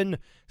 7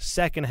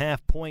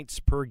 second-half points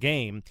per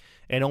game,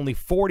 and only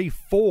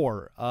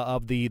 44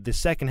 of the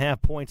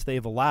second-half points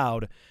they've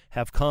allowed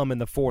have come in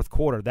the fourth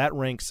quarter. That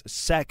ranks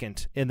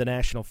 2nd in the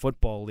National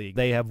Football League.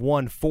 They have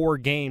won 4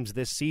 games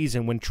this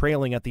season when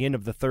trailing at the end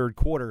of the third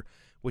quarter,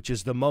 which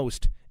is the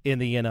most in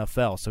the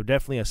NFL. So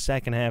definitely a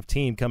second-half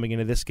team coming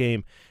into this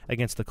game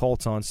against the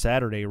Colts on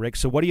Saturday, Rick.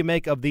 So what do you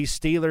make of these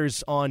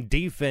Steelers on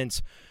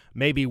defense,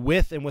 maybe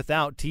with and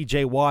without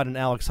T.J. Watt and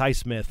Alex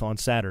Highsmith on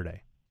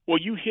Saturday? Well,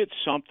 you hit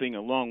something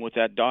along with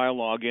that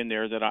dialogue in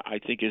there that I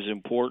think is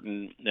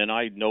important, and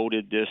I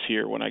noted this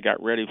here when I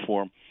got ready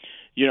for them.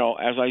 You know,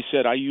 as I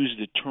said, I use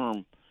the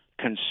term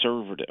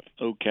conservative,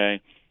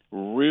 okay?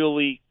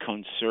 Really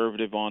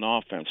conservative on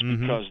offense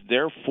because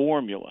their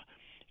formula,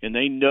 and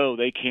they know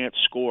they can't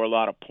score a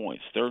lot of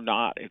points. They're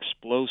not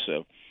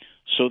explosive.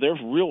 So their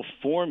real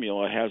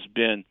formula has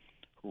been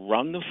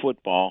run the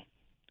football,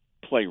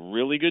 play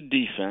really good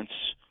defense,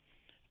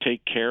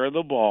 take care of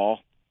the ball,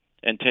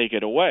 and take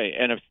it away.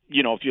 And if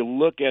you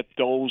look at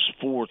those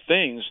 4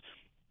 things,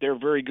 they're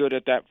very good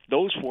at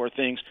those 4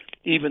 things,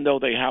 even though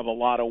they have a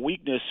lot of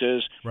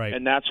weaknesses. Right.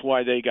 And that's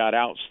why they got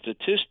out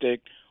statistic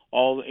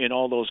in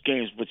all those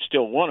games, but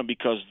still won them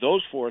because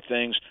those 4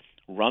 things: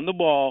 run the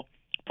ball,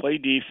 play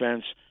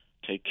defense,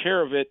 take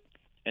care of it,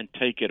 and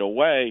take it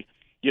away.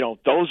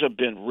 Those have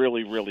been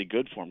really, really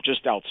good for them,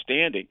 just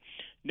outstanding.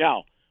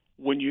 Now,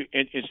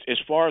 as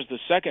far as the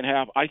second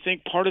half, I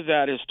think part of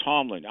that is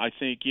Tomlin. I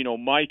think,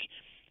 Mike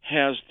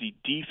has the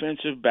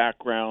defensive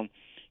background.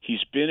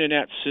 He's been in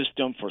that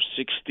system for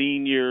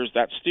 16 years.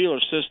 That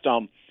Steelers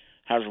system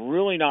has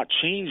really not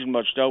changed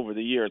much over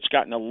the year. It's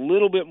gotten a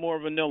little bit more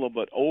vanilla,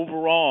 but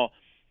overall,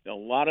 a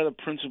lot of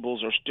the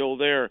principles are still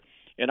there.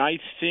 And I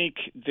think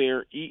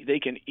they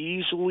can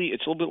easily,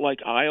 it's a little bit like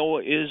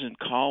Iowa is in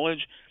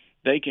college,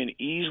 they can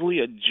easily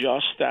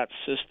adjust that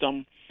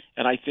system.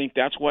 And I think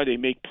that's why they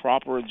make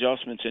proper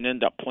adjustments and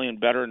end up playing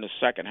better in the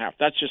second half.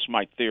 That's just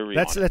my theory.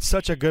 That's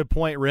such a good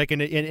point, Rick.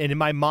 And in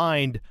my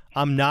mind,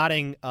 I'm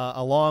nodding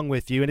along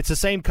with you. And it's the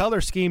same color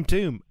scheme,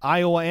 too,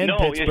 Iowa and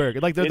Pittsburgh.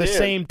 They're the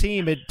same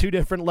team at two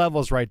different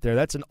levels right there.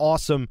 That's an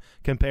awesome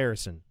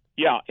comparison.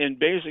 Yeah, and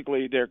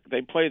basically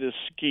they play this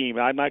scheme.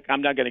 I'm not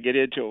going to get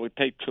into it. It would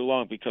take too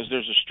long because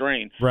there's a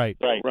strain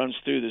that runs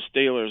through the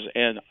Steelers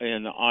and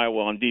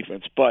Iowa on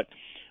defense. But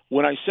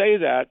when I say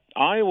that,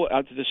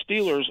 the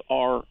Steelers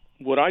are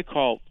what I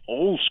call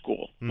old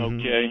school,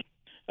 okay?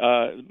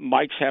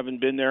 Mike's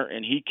haven't been there,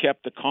 and he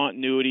kept the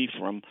continuity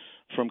from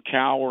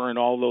Cowher and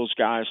all those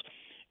guys.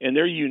 And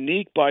they're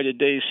unique by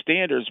today's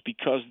standards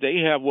because they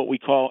have what we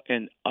call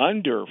an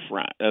under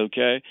front,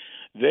 okay?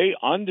 They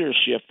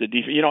undershift the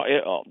defense.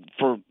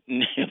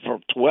 For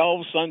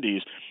 12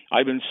 Sundays,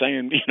 I've been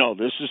saying,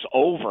 this is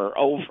over.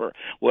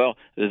 Well,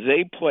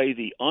 they play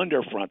the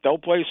under front. They'll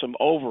play some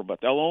over,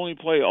 but they'll only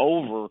play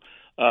over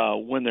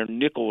when their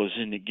nickel is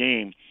in the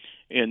game.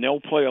 And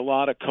they'll play a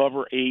lot of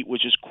cover 8,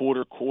 which is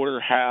quarter,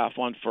 half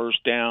on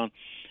first down,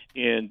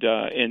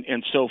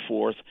 and so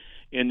forth.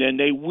 And then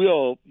they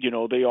will,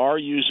 they are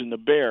using the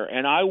bear.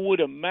 And I would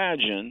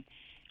imagine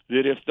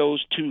that if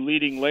those two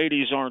leading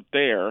ladies aren't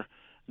there,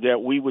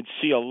 that we would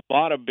see a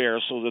lot of bear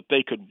so that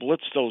they could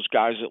blitz those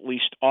guys at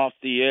least off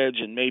the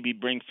edge and maybe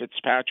bring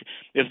Fitzpatrick.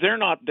 If they're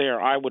not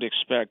there, I would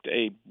expect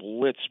a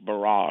blitz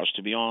barrage,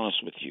 to be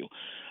honest with you.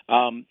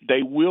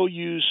 They will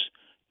use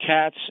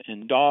cats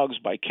and dogs.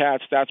 By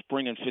cats, that's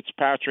bringing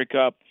Fitzpatrick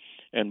up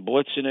and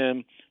blitzing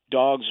him.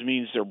 Dogs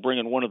means they're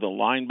bringing one of the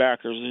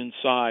linebackers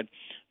inside.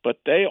 But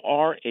they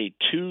are a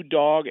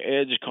two-dog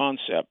edge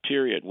concept,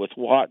 period, with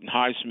Watt and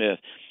Highsmith.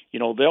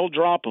 They'll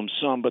drop them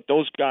some, but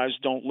those guys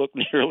don't look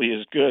nearly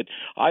as good.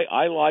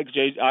 I like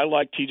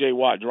T.J.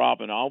 Watt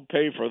dropping. I'll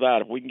pay for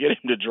that. If we can get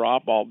him to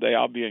drop all day,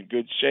 I'll be in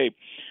good shape.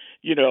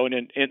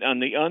 And on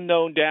the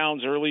unknown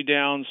downs, early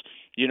downs,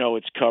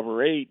 it's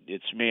cover 8,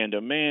 it's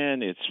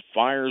man-to-man, it's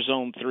fire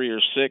zone 3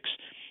 or 6.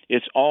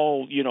 It's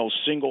all,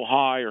 single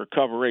high or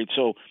cover 8.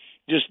 So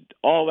just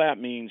all that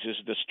means is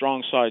the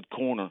strong side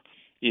corner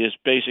is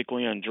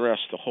basically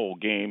undressed the whole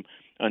game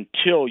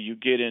until you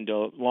get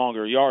into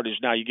longer yardage.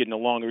 Now you get into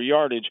longer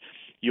yardage,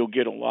 you'll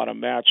get a lot of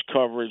match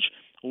coverage,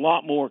 a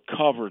lot more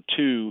cover,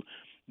 too,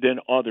 than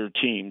other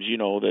teams,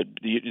 that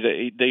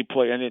they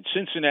play. And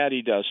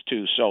Cincinnati does,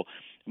 too. So it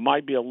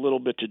might be a little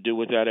bit to do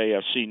with that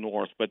AFC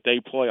North, but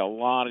they play a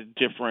lot of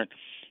different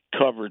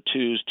cover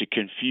 2s to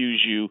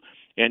confuse you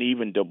and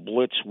even to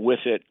blitz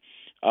with it.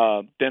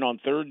 Then on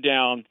third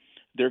down,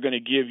 they're going to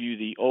give you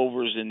the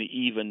overs and the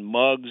even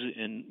mugs.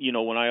 And,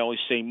 when I always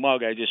say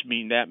mug, I just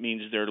mean that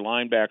means their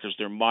linebackers,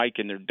 their Mike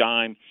and their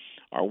dime,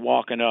 are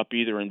walking up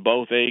either in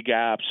both A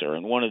gaps or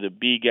in one of the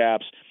B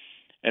gaps.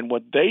 And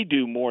what they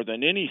do more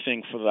than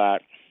anything for that,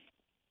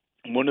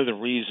 one of the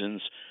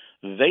reasons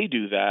they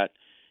do that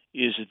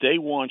is that they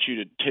want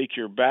you to take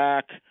your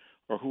back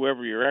or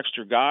whoever your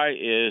extra guy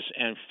is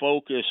and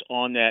focus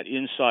on that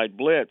inside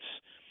blitz.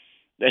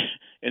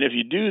 And if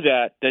you do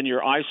that, then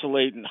you're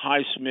isolating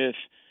Highsmith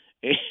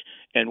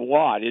and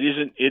Watt. It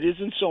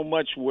isn't so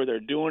much where they're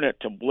doing it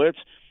to blitz.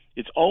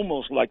 It's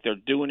almost like they're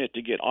doing it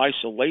to get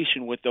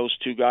isolation with those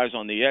two guys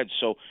on the edge.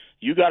 So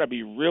you got to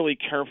be really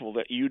careful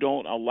that you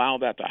don't allow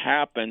that to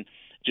happen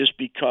just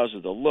because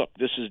of the look.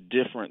 This is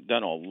different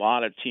than a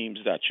lot of teams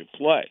that you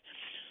play.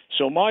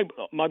 So my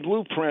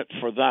blueprint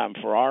for them,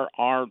 for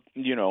our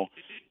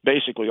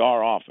basically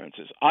our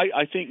offenses,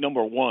 I think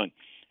number one,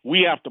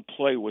 we have to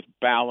play with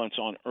balance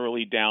on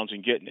early downs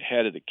and getting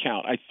ahead of the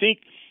count. I think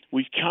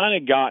we've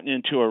kind of gotten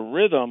into a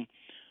rhythm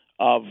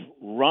of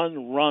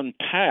run,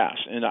 pass,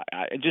 and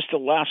just the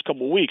last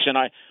couple of weeks. And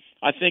I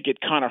think it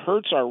kind of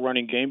hurts our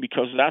running game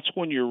because that's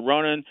when you're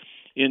running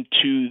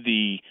into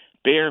the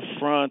bear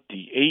front,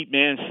 the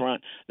 8-man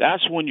front.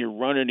 That's when you're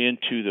running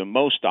into the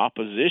most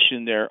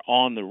opposition there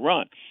on the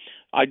run.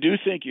 I do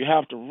think you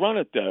have to run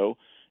it, though,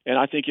 and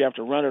I think you have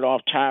to run it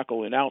off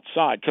tackle and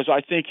outside because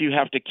I think you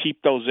have to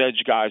keep those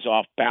edge guys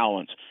off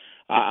balance.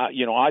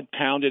 I'd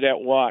pound it at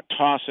Watt,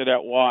 toss it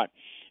at Watt.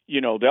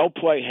 They'll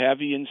play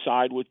heavy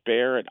inside with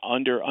bear and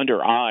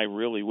under eye,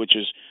 really, which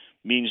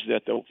means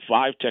that the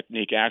 5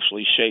 technique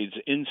actually shades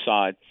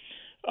inside.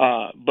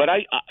 But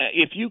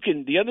if you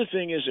can, the other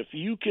thing is if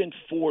you can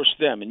force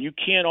them, and you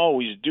can't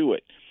always do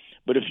it,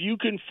 but if you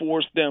can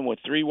force them with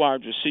 3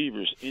 wide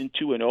receivers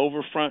into an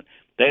over front,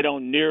 they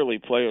don't nearly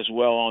play as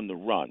well on the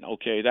run.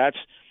 Okay,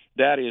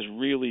 that is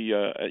really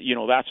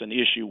that's an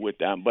issue with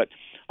them. But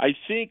I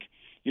think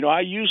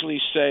I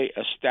usually say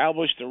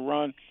establish the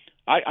run.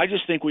 I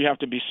just think we have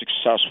to be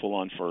successful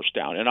on first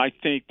down, and I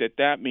think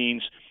that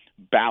means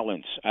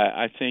balance.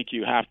 I think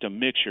you have to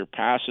mix your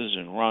passes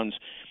and runs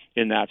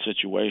in that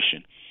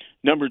situation.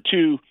 Number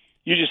two,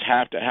 you just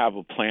have to have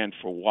a plan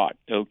for Watt,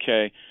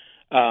 okay?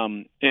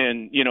 And,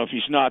 if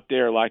he's not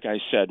there, like I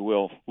said,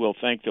 we'll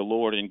thank the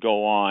Lord and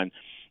go on.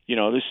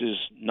 This is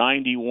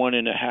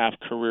 91.5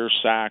 career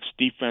sacks,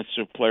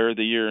 Defensive Player of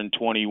the Year in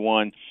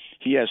 21.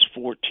 He has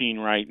 14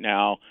 right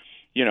now.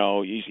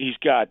 He's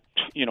got,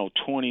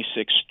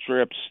 26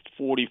 strips,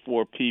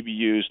 44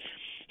 PBUs.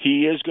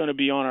 He is going to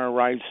be on our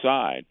right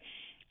side.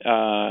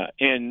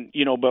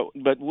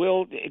 But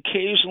Will,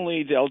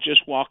 occasionally they'll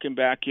just walk him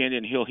back in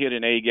and he'll hit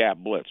an A-gap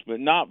blitz, but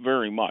not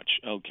very much,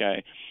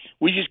 okay?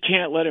 We just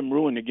can't let him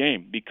ruin the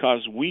game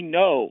because we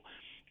know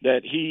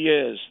that he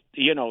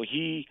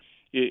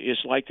is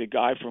like the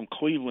guy from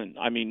Cleveland.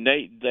 I mean,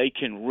 they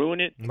can ruin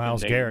it.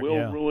 Miles they Garrett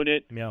will ruin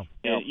it. Yeah.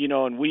 And,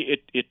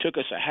 it took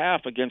us a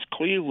half against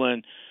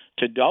Cleveland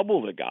to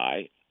double the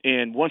guy.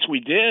 And once we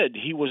did,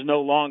 he was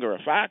no longer a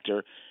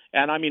factor.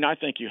 And, I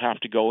think you have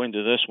to go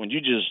into this one. You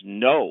just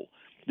know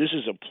this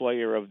is a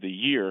player of the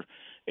year.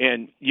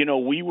 And,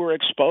 we were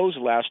exposed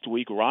last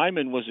week.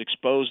 Ryman was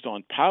exposed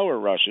on power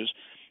rushes,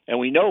 and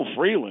we know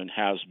Freeland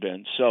has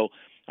been. So,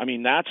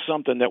 that's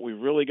something that we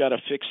really got to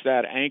fix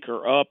that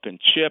anchor up and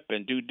chip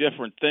and do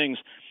different things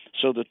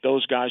so that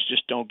those guys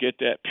just don't get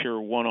that pure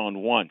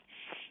one-on-one.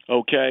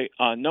 Okay,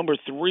 number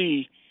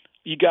three,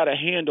 you got to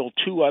handle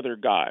two other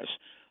guys.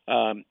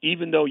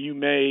 Even though you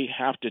may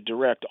have to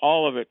direct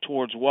all of it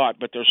towards Watt,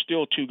 but there's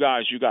still two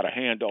guys you got to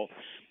handle,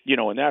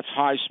 and that's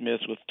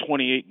Highsmith with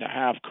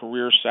 28.5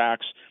 career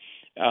sacks,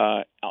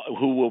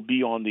 who will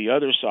be on the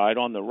other side,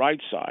 on the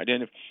right side.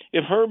 And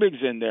if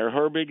Herbig's in there,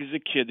 Herbig is a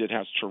kid that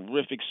has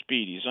terrific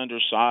speed. He's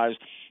undersized,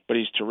 but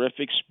he's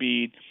terrific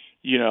speed,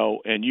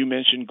 and you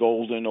mentioned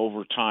Golden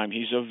over time.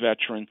 He's a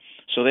veteran,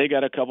 so they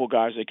got a couple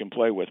guys they can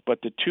play with.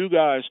 But the two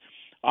guys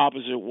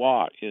opposite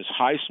Watt is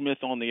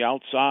Highsmith on the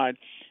outside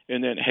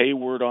and then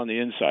Hayward on the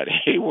inside.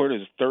 Hayward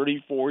is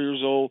 34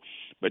 years old,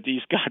 but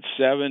he's got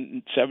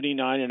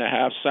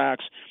 79.5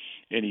 sacks,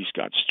 and he's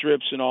got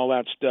strips and all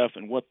that stuff.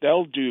 And what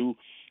they'll do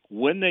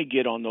when they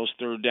get on those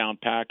third down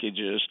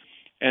packages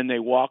and they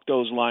walk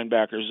those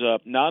linebackers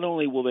up, not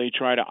only will they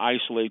try to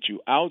isolate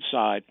you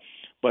outside,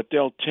 but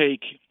they'll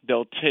take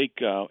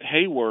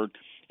Hayward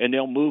and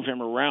they'll move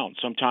him around.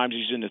 Sometimes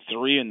he's in the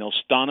three and they'll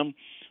stun him.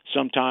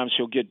 Sometimes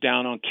he'll get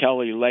down on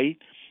Kelly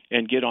late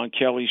and get on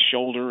Kelly's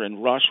shoulder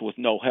and rush with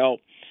no help.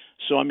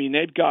 So,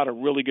 they've got a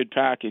really good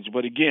package.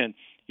 But, again,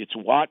 it's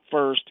Watt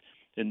first,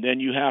 and then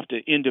you have to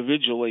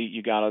individually,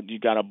 you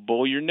gotta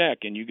bull your neck,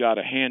 and you got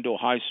to handle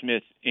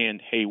Highsmith and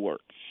Hayward.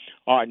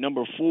 All right,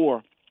 number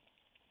four,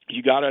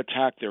 you got to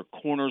attack their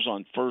corners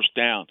on first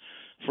down.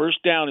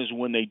 First down is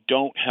when they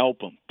don't help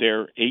them.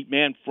 They're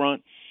 8-man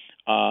front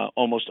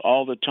almost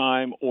all the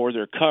time, or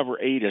their cover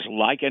 8 is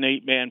like an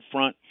 8-man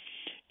front.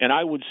 And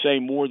I would say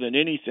more than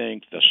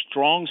anything, the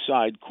strong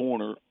side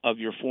corner of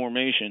your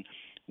formation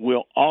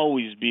will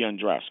always be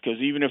undressed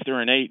because even if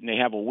they're an 8 and they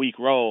have a weak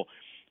roll,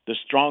 the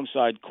strong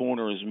side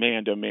corner is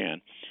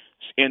man-to-man.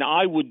 And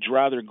I would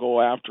rather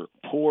go after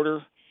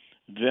Porter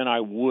than I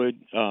would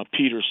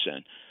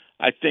Peterson.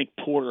 I think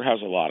Porter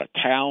has a lot of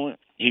talent.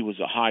 He was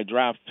a high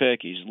draft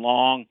pick. He's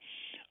long.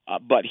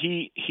 But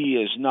he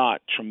is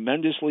not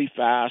tremendously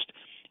fast,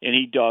 and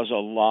he does a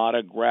lot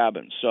of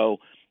grabbing. So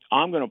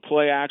I'm going to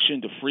play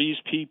action to freeze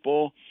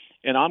people,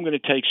 and I'm going to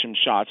take some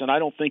shots. And I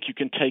don't think you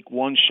can take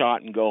one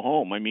shot and go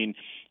home.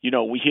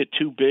 We hit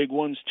two big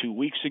ones 2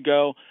 weeks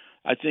ago.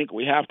 I think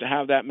we have to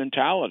have that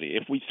mentality.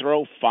 If we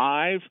throw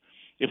 5,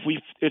 if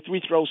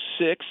we throw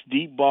 6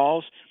 deep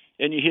balls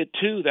and you hit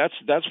 2,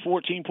 that's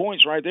 14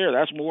 points right there.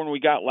 That's more than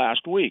we got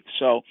last week.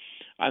 So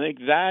I think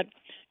that,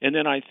 and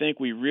then I think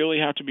we really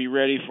have to be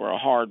ready for a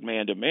hard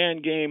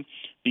man-to-man game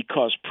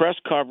because press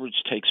coverage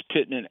takes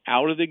Pittman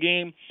out of the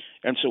game.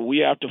 And so we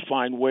have to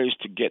find ways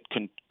to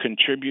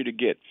contribute to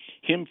get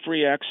him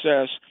free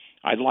access.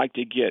 I'd like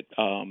to get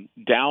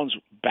Downs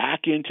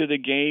back into the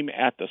game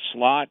at the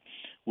slot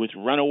with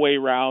runaway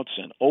routes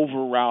and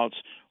over routes,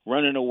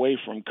 running away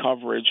from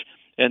coverage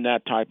and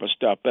that type of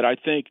stuff. But I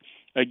think,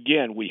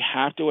 again, we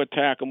have to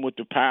attack them with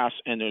the pass,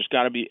 and there's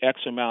got to be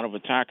X amount of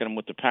attacking them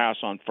with the pass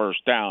on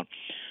first down.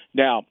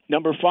 Now,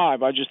 number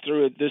 5, I just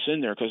threw this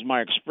in there because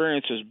my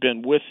experience has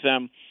been with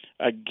them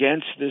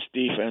against this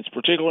defense,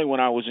 particularly when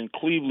I was in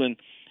Cleveland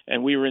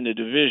and we were in the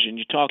division.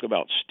 You talk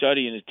about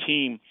studying a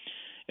team.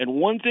 And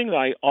one thing that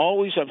I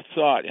always have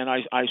thought, and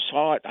I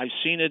saw it, I've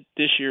seen it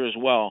this year as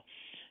well,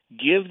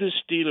 give the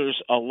Steelers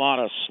a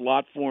lot of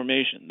slot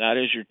formation. That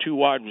is your 2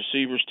 wide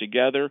receivers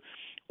together,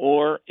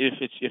 or if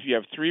you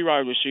have 3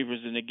 wide receivers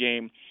in the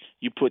game,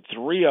 you put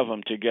 3 of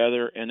them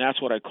together, and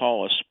that's what I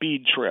call a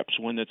speed trips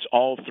when it's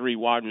all 3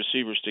 wide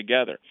receivers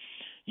together.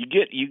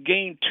 You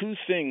gain 2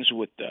 things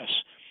with this.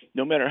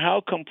 No matter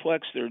how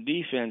complex their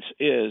defense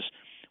is,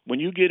 when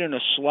you get in a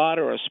slot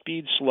or a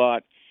speed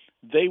slot,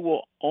 they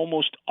will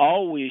almost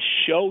always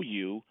show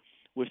you,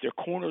 if their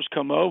corners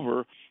come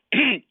over,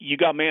 you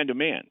got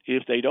man-to-man.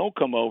 If they don't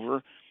come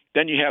over,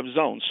 then you have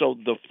zone. So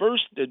the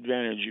first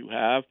advantage you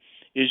have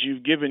is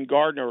you've given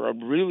Gardner a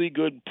really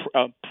good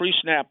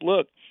pre-snap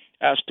look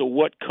as to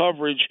what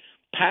coverage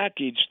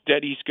package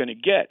that he's going to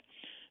get.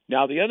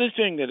 Now, the other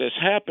thing that has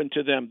happened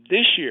to them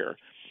this year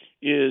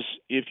is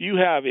if you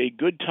have a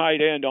good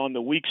tight end on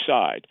the weak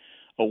side,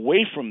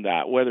 away from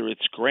that, whether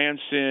it's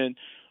Granson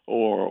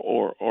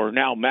or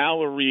now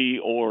Mallory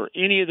or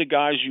any of the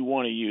guys you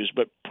want to use,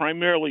 but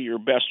primarily your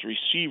best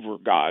receiver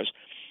guys,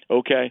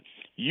 okay,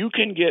 you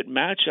can get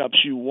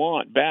matchups you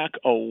want back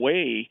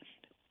away,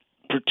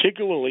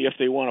 particularly if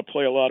they want to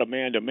play a lot of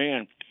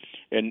man-to-man.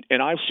 And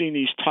I've seen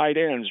these tight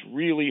ends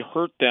really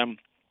hurt them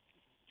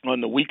on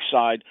the weak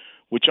side,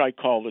 which I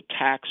call the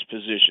tax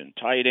position,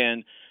 tight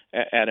end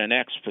at an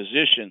X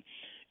position.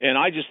 And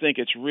I just think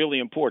it's really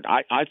important.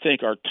 I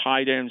think our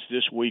tight ends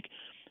this week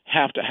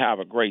have to have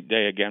a great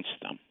day against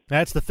them.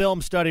 That's the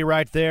film study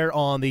right there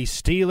on the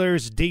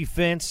Steelers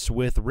defense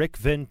with Rick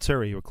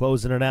Venturi. We're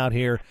closing it out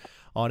here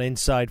on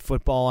Inside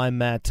Football. I'm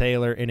Matt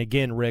Taylor. And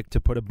again, Rick,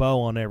 to put a bow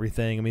on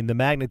everything, I mean, the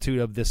magnitude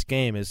of this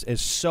game is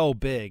so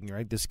big,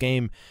 right? This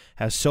game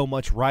has so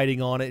much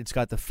riding on it. It's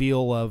got the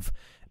feel of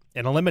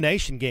an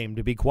elimination game,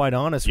 to be quite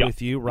honest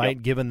with you, right?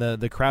 Given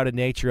the crowded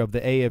nature of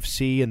the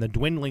AFC and the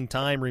dwindling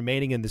time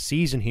remaining in the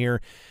season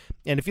here.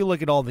 And if you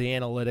look at all the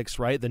analytics,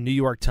 right, the New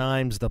York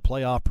Times, the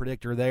playoff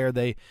predictor there,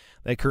 they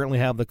currently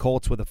have the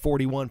Colts with a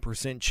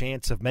 41%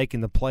 chance of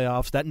making the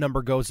playoffs. That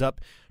number goes up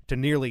to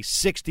nearly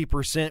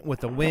 60%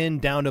 with a win,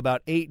 down to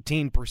about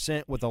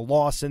 18% with a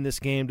loss in this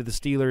game to the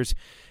Steelers.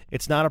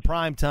 It's not a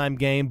primetime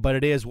game, but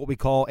it is what we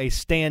call a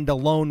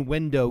standalone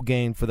window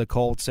game for the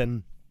Colts,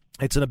 and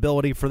it's an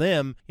ability for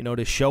them,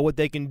 to show what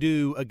they can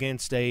do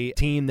against a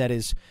team that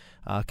is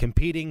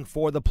competing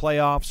for the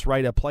playoffs,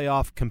 right? A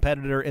playoff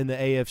competitor in the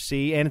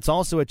AFC. And it's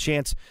also a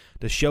chance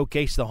to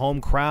showcase the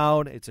home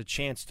crowd. It's a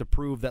chance to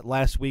prove that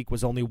last week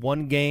was only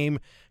one game,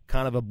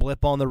 kind of a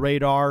blip on the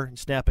radar,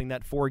 snapping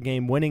that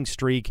 4-game winning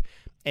streak.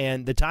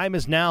 And the time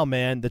is now,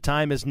 man. The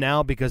time is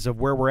now because of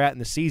where we're at in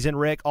the season,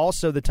 Rick.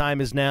 Also, the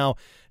time is now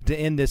to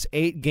end this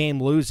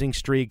 8-game losing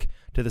streak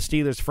to the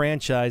Steelers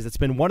franchise that's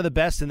been one of the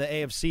best in the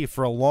AFC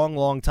for a long,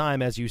 long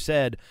time, as you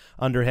said,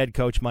 under head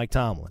coach Mike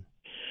Tomlin.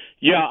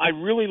 Yeah, I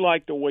really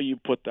like the way you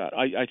put that.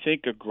 I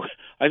think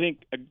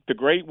the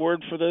great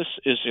word for this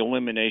is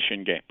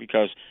elimination game,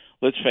 because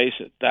let's face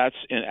it, that's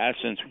in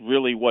essence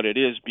really what it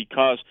is,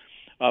 because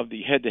of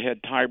the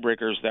head-to-head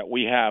tiebreakers that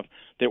we have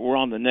that were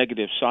on the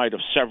negative side of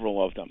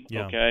several of them,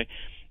 okay?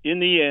 In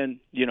the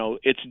end,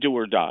 it's do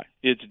or die.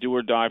 It's do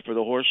or die for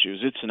the Horseshoes.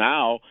 It's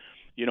now,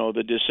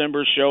 the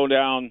December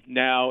showdown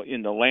now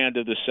in the land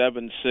of the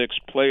 7-6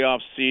 playoff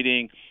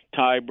seeding,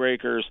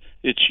 tiebreakers,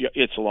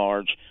 it's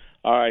large.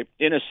 All right,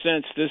 in a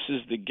sense, this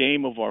is the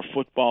game of our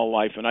football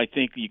life, and I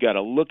think you got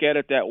to look at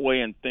it that way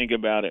and think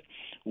about it.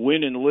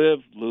 Win and live,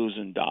 lose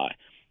and die.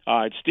 All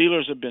right,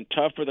 Steelers have been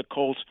tough for the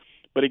Colts,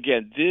 but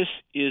again, this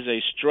is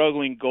a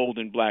struggling gold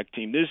and black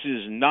team. This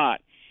is not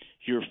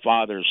your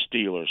father's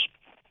Steelers.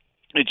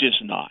 It's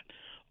just not.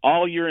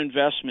 All your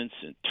investments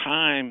in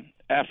time,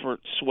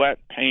 effort, sweat,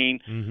 pain,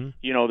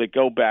 that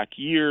go back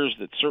years,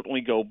 that certainly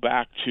go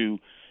back to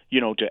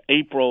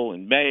April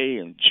and May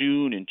and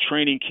June and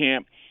training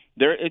camp.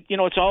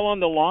 It's all on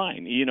the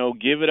line.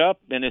 Give it up,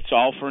 and it's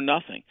all for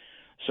nothing.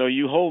 So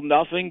you hold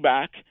nothing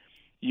back.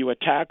 You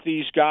attack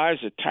these guys,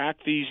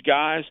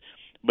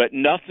 but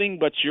nothing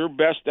but your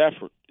best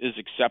effort is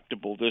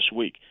acceptable this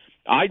week.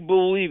 I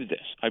believe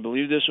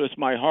this with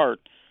my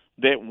heart,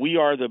 that we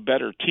are the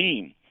better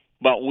team,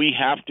 but we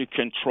have to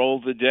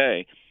control the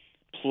day,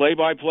 play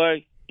by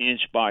play,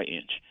 inch by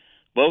inch.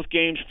 Both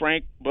teams,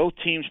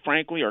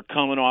 frankly, are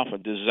coming off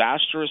of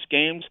disastrous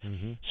games,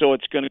 so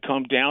it's going to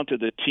come down to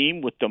the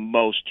team with the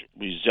most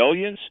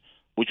resilience,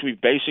 which we've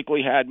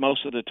basically had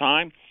most of the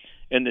time,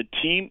 and the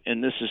team,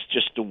 and this is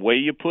just the way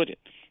you put it,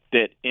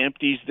 that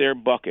empties their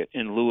bucket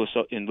in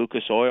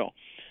Lucas Oil.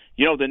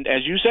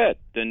 As you said,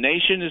 the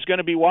nation is going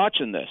to be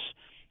watching this,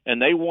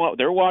 and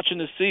they're watching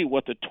to see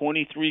what the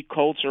 23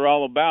 Colts are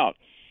all about.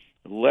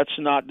 Let's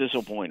not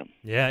disappoint them.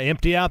 Yeah,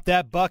 empty out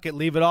that bucket,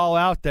 leave it all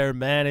out there,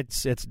 man.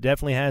 It's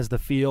definitely has the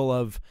feel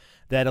of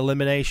that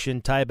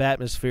elimination type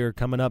atmosphere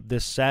coming up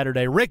this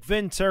Saturday. Rick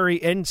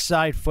Venturi,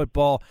 Inside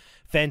Football.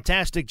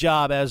 Fantastic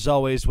job as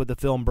always with the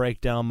film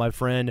breakdown, my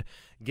friend.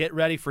 Get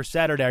ready for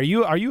Saturday. Are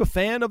you a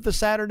fan of the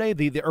Saturday,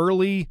 the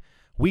early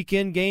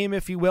weekend game,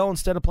 if you will,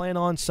 instead of playing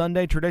on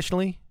Sunday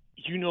traditionally?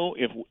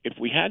 If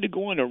we had to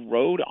go on a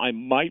road, I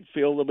might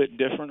feel a little bit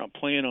different. I'm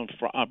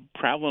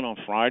traveling on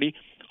Friday.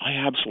 I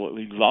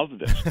absolutely love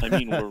this. I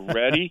mean, we're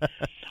ready.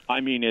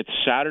 I mean, it's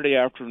Saturday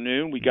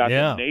afternoon. We got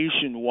the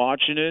nation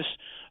watching us.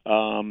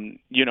 I'm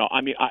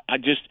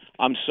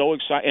so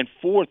excited. And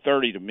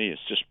 4:30 to me is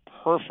just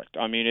perfect.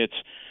 I mean, it's,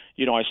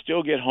 I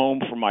still get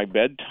home for my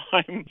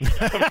bedtime,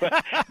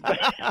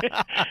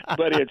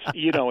 but it's,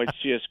 it's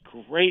just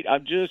great.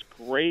 I'm just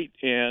great.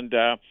 And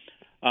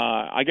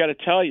I got to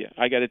tell you,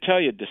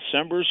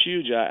 December's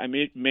huge. I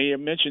may have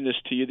mentioned this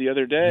to you the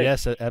other day.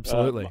 Yes,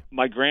 absolutely.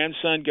 My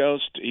grandson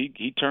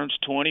he turns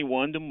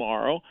 21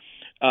 tomorrow.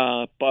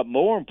 But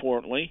more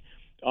importantly,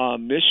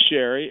 Miss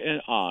Sherry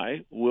and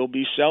I will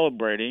be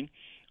celebrating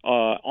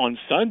on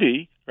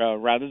Sunday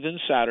rather than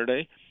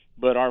Saturday,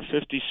 but our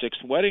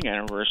 56th wedding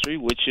anniversary,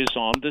 which is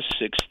on the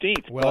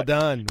 16th. Well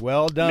done.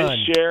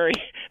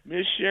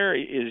 Miss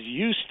Sherry is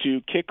used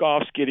to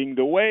kickoffs getting in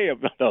the way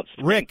of those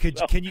things. Rick,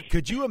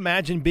 could you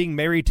imagine being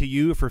married to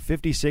you for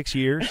 56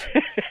 years?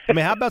 I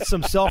mean, how about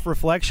some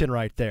self-reflection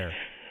right there?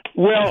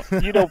 Well,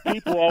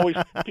 people always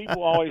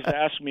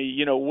ask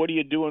me, what are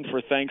you doing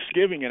for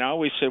Thanksgiving? And I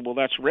always say, well,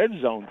 that's Red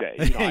Zone Day.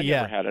 I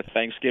never had a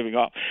Thanksgiving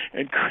off.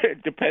 And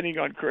depending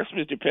on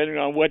Christmas, depending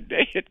on what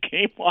day it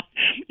came on,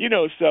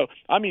 so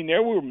I mean,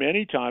 there were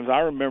many times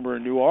I remember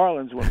in New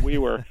Orleans when we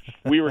were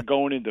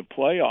going into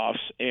playoffs,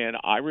 and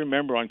I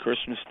remember on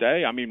Christmas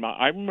Day, I mean,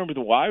 I remember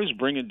the wives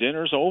bringing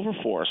dinners over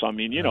for us. I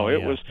mean, it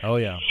was. Oh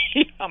yeah.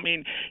 I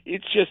mean,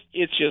 it's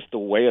just the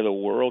way of the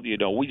world.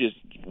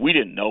 We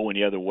didn't know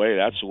any other way.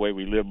 That's the way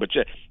we live. But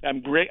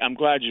I'm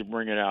glad you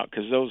bring it out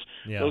because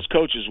those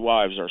coaches'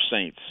 wives are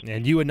saints.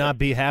 And you would not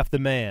be half the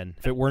man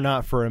if it were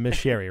not for a Miss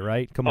Sherry,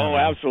 right? Come on. Oh,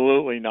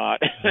 absolutely not.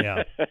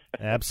 Yeah,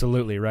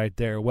 absolutely right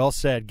there. Well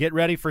said. Get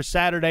ready for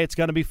Saturday. It's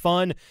going to be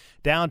fun.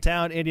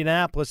 Downtown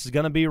Indianapolis is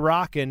going to be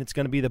rocking. It's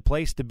going to be the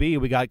place to be.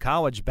 We got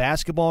college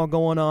basketball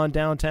going on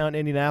downtown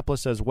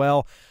Indianapolis as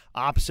well,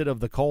 opposite of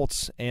the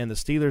Colts and the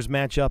Steelers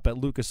matchup at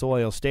Lucas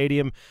Oil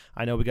Stadium.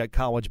 I know we got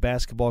college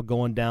basketball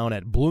going down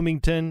at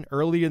Bloomington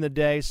early in the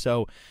day.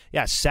 So,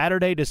 yeah,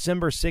 Saturday,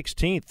 December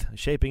 16th,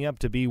 shaping up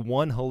to be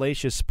one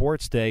hellacious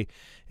sports day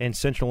in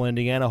Central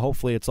Indiana.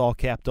 Hopefully it's all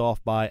capped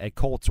off by a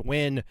Colts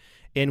win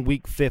in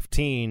Week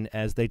 15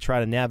 as they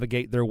try to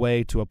navigate their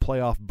way to a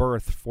playoff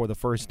berth for the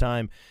first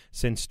time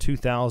since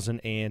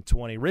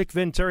 2020. Rick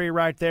Venturi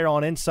right there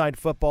on Inside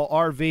Football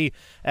RV.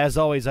 As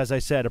always, as I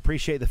said,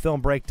 appreciate the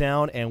film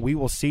breakdown, and we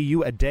will see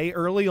you a day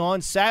early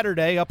on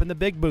Saturday up in the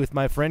big booth,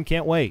 my friend.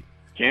 Can't wait.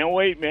 Can't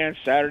wait, man.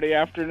 Saturday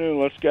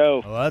afternoon. Let's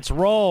go. Let's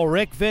roll.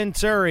 Rick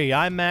Venturi.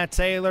 I'm Matt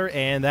Taylor,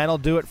 and that'll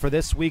do it for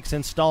this week's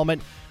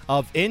installment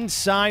of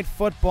Inside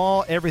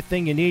Football.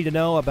 Everything you need to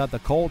know about the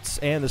Colts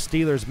and the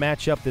Steelers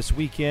matchup this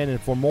weekend. And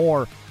for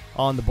more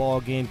on the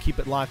ball game, keep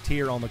it locked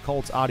here on the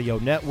Colts Audio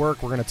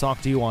Network. We're going to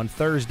talk to you on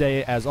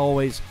Thursday, as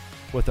always,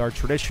 with our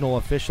traditional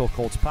official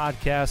Colts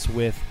podcast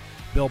with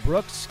Bill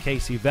Brooks,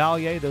 Casey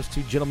Valier. Those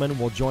two gentlemen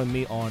will join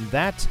me on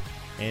that.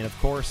 And, of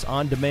course,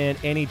 on demand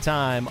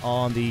anytime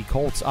on the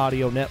Colts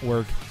Audio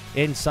Network.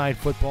 Inside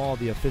Football,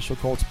 the official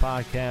Colts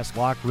podcast,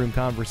 locker room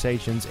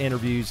conversations,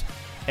 interviews,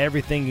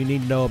 everything you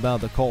need to know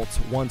about the Colts,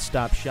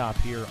 one-stop shop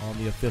here on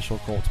the official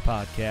Colts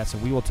podcast.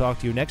 And we will talk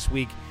to you next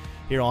week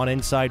here on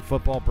Inside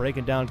Football,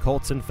 breaking down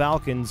Colts and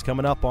Falcons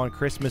coming up on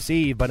Christmas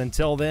Eve. But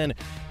until then,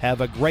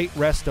 have a great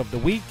rest of the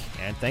week,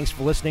 and thanks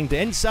for listening to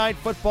Inside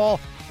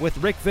Football with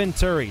Rick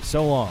Venturi.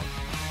 So long.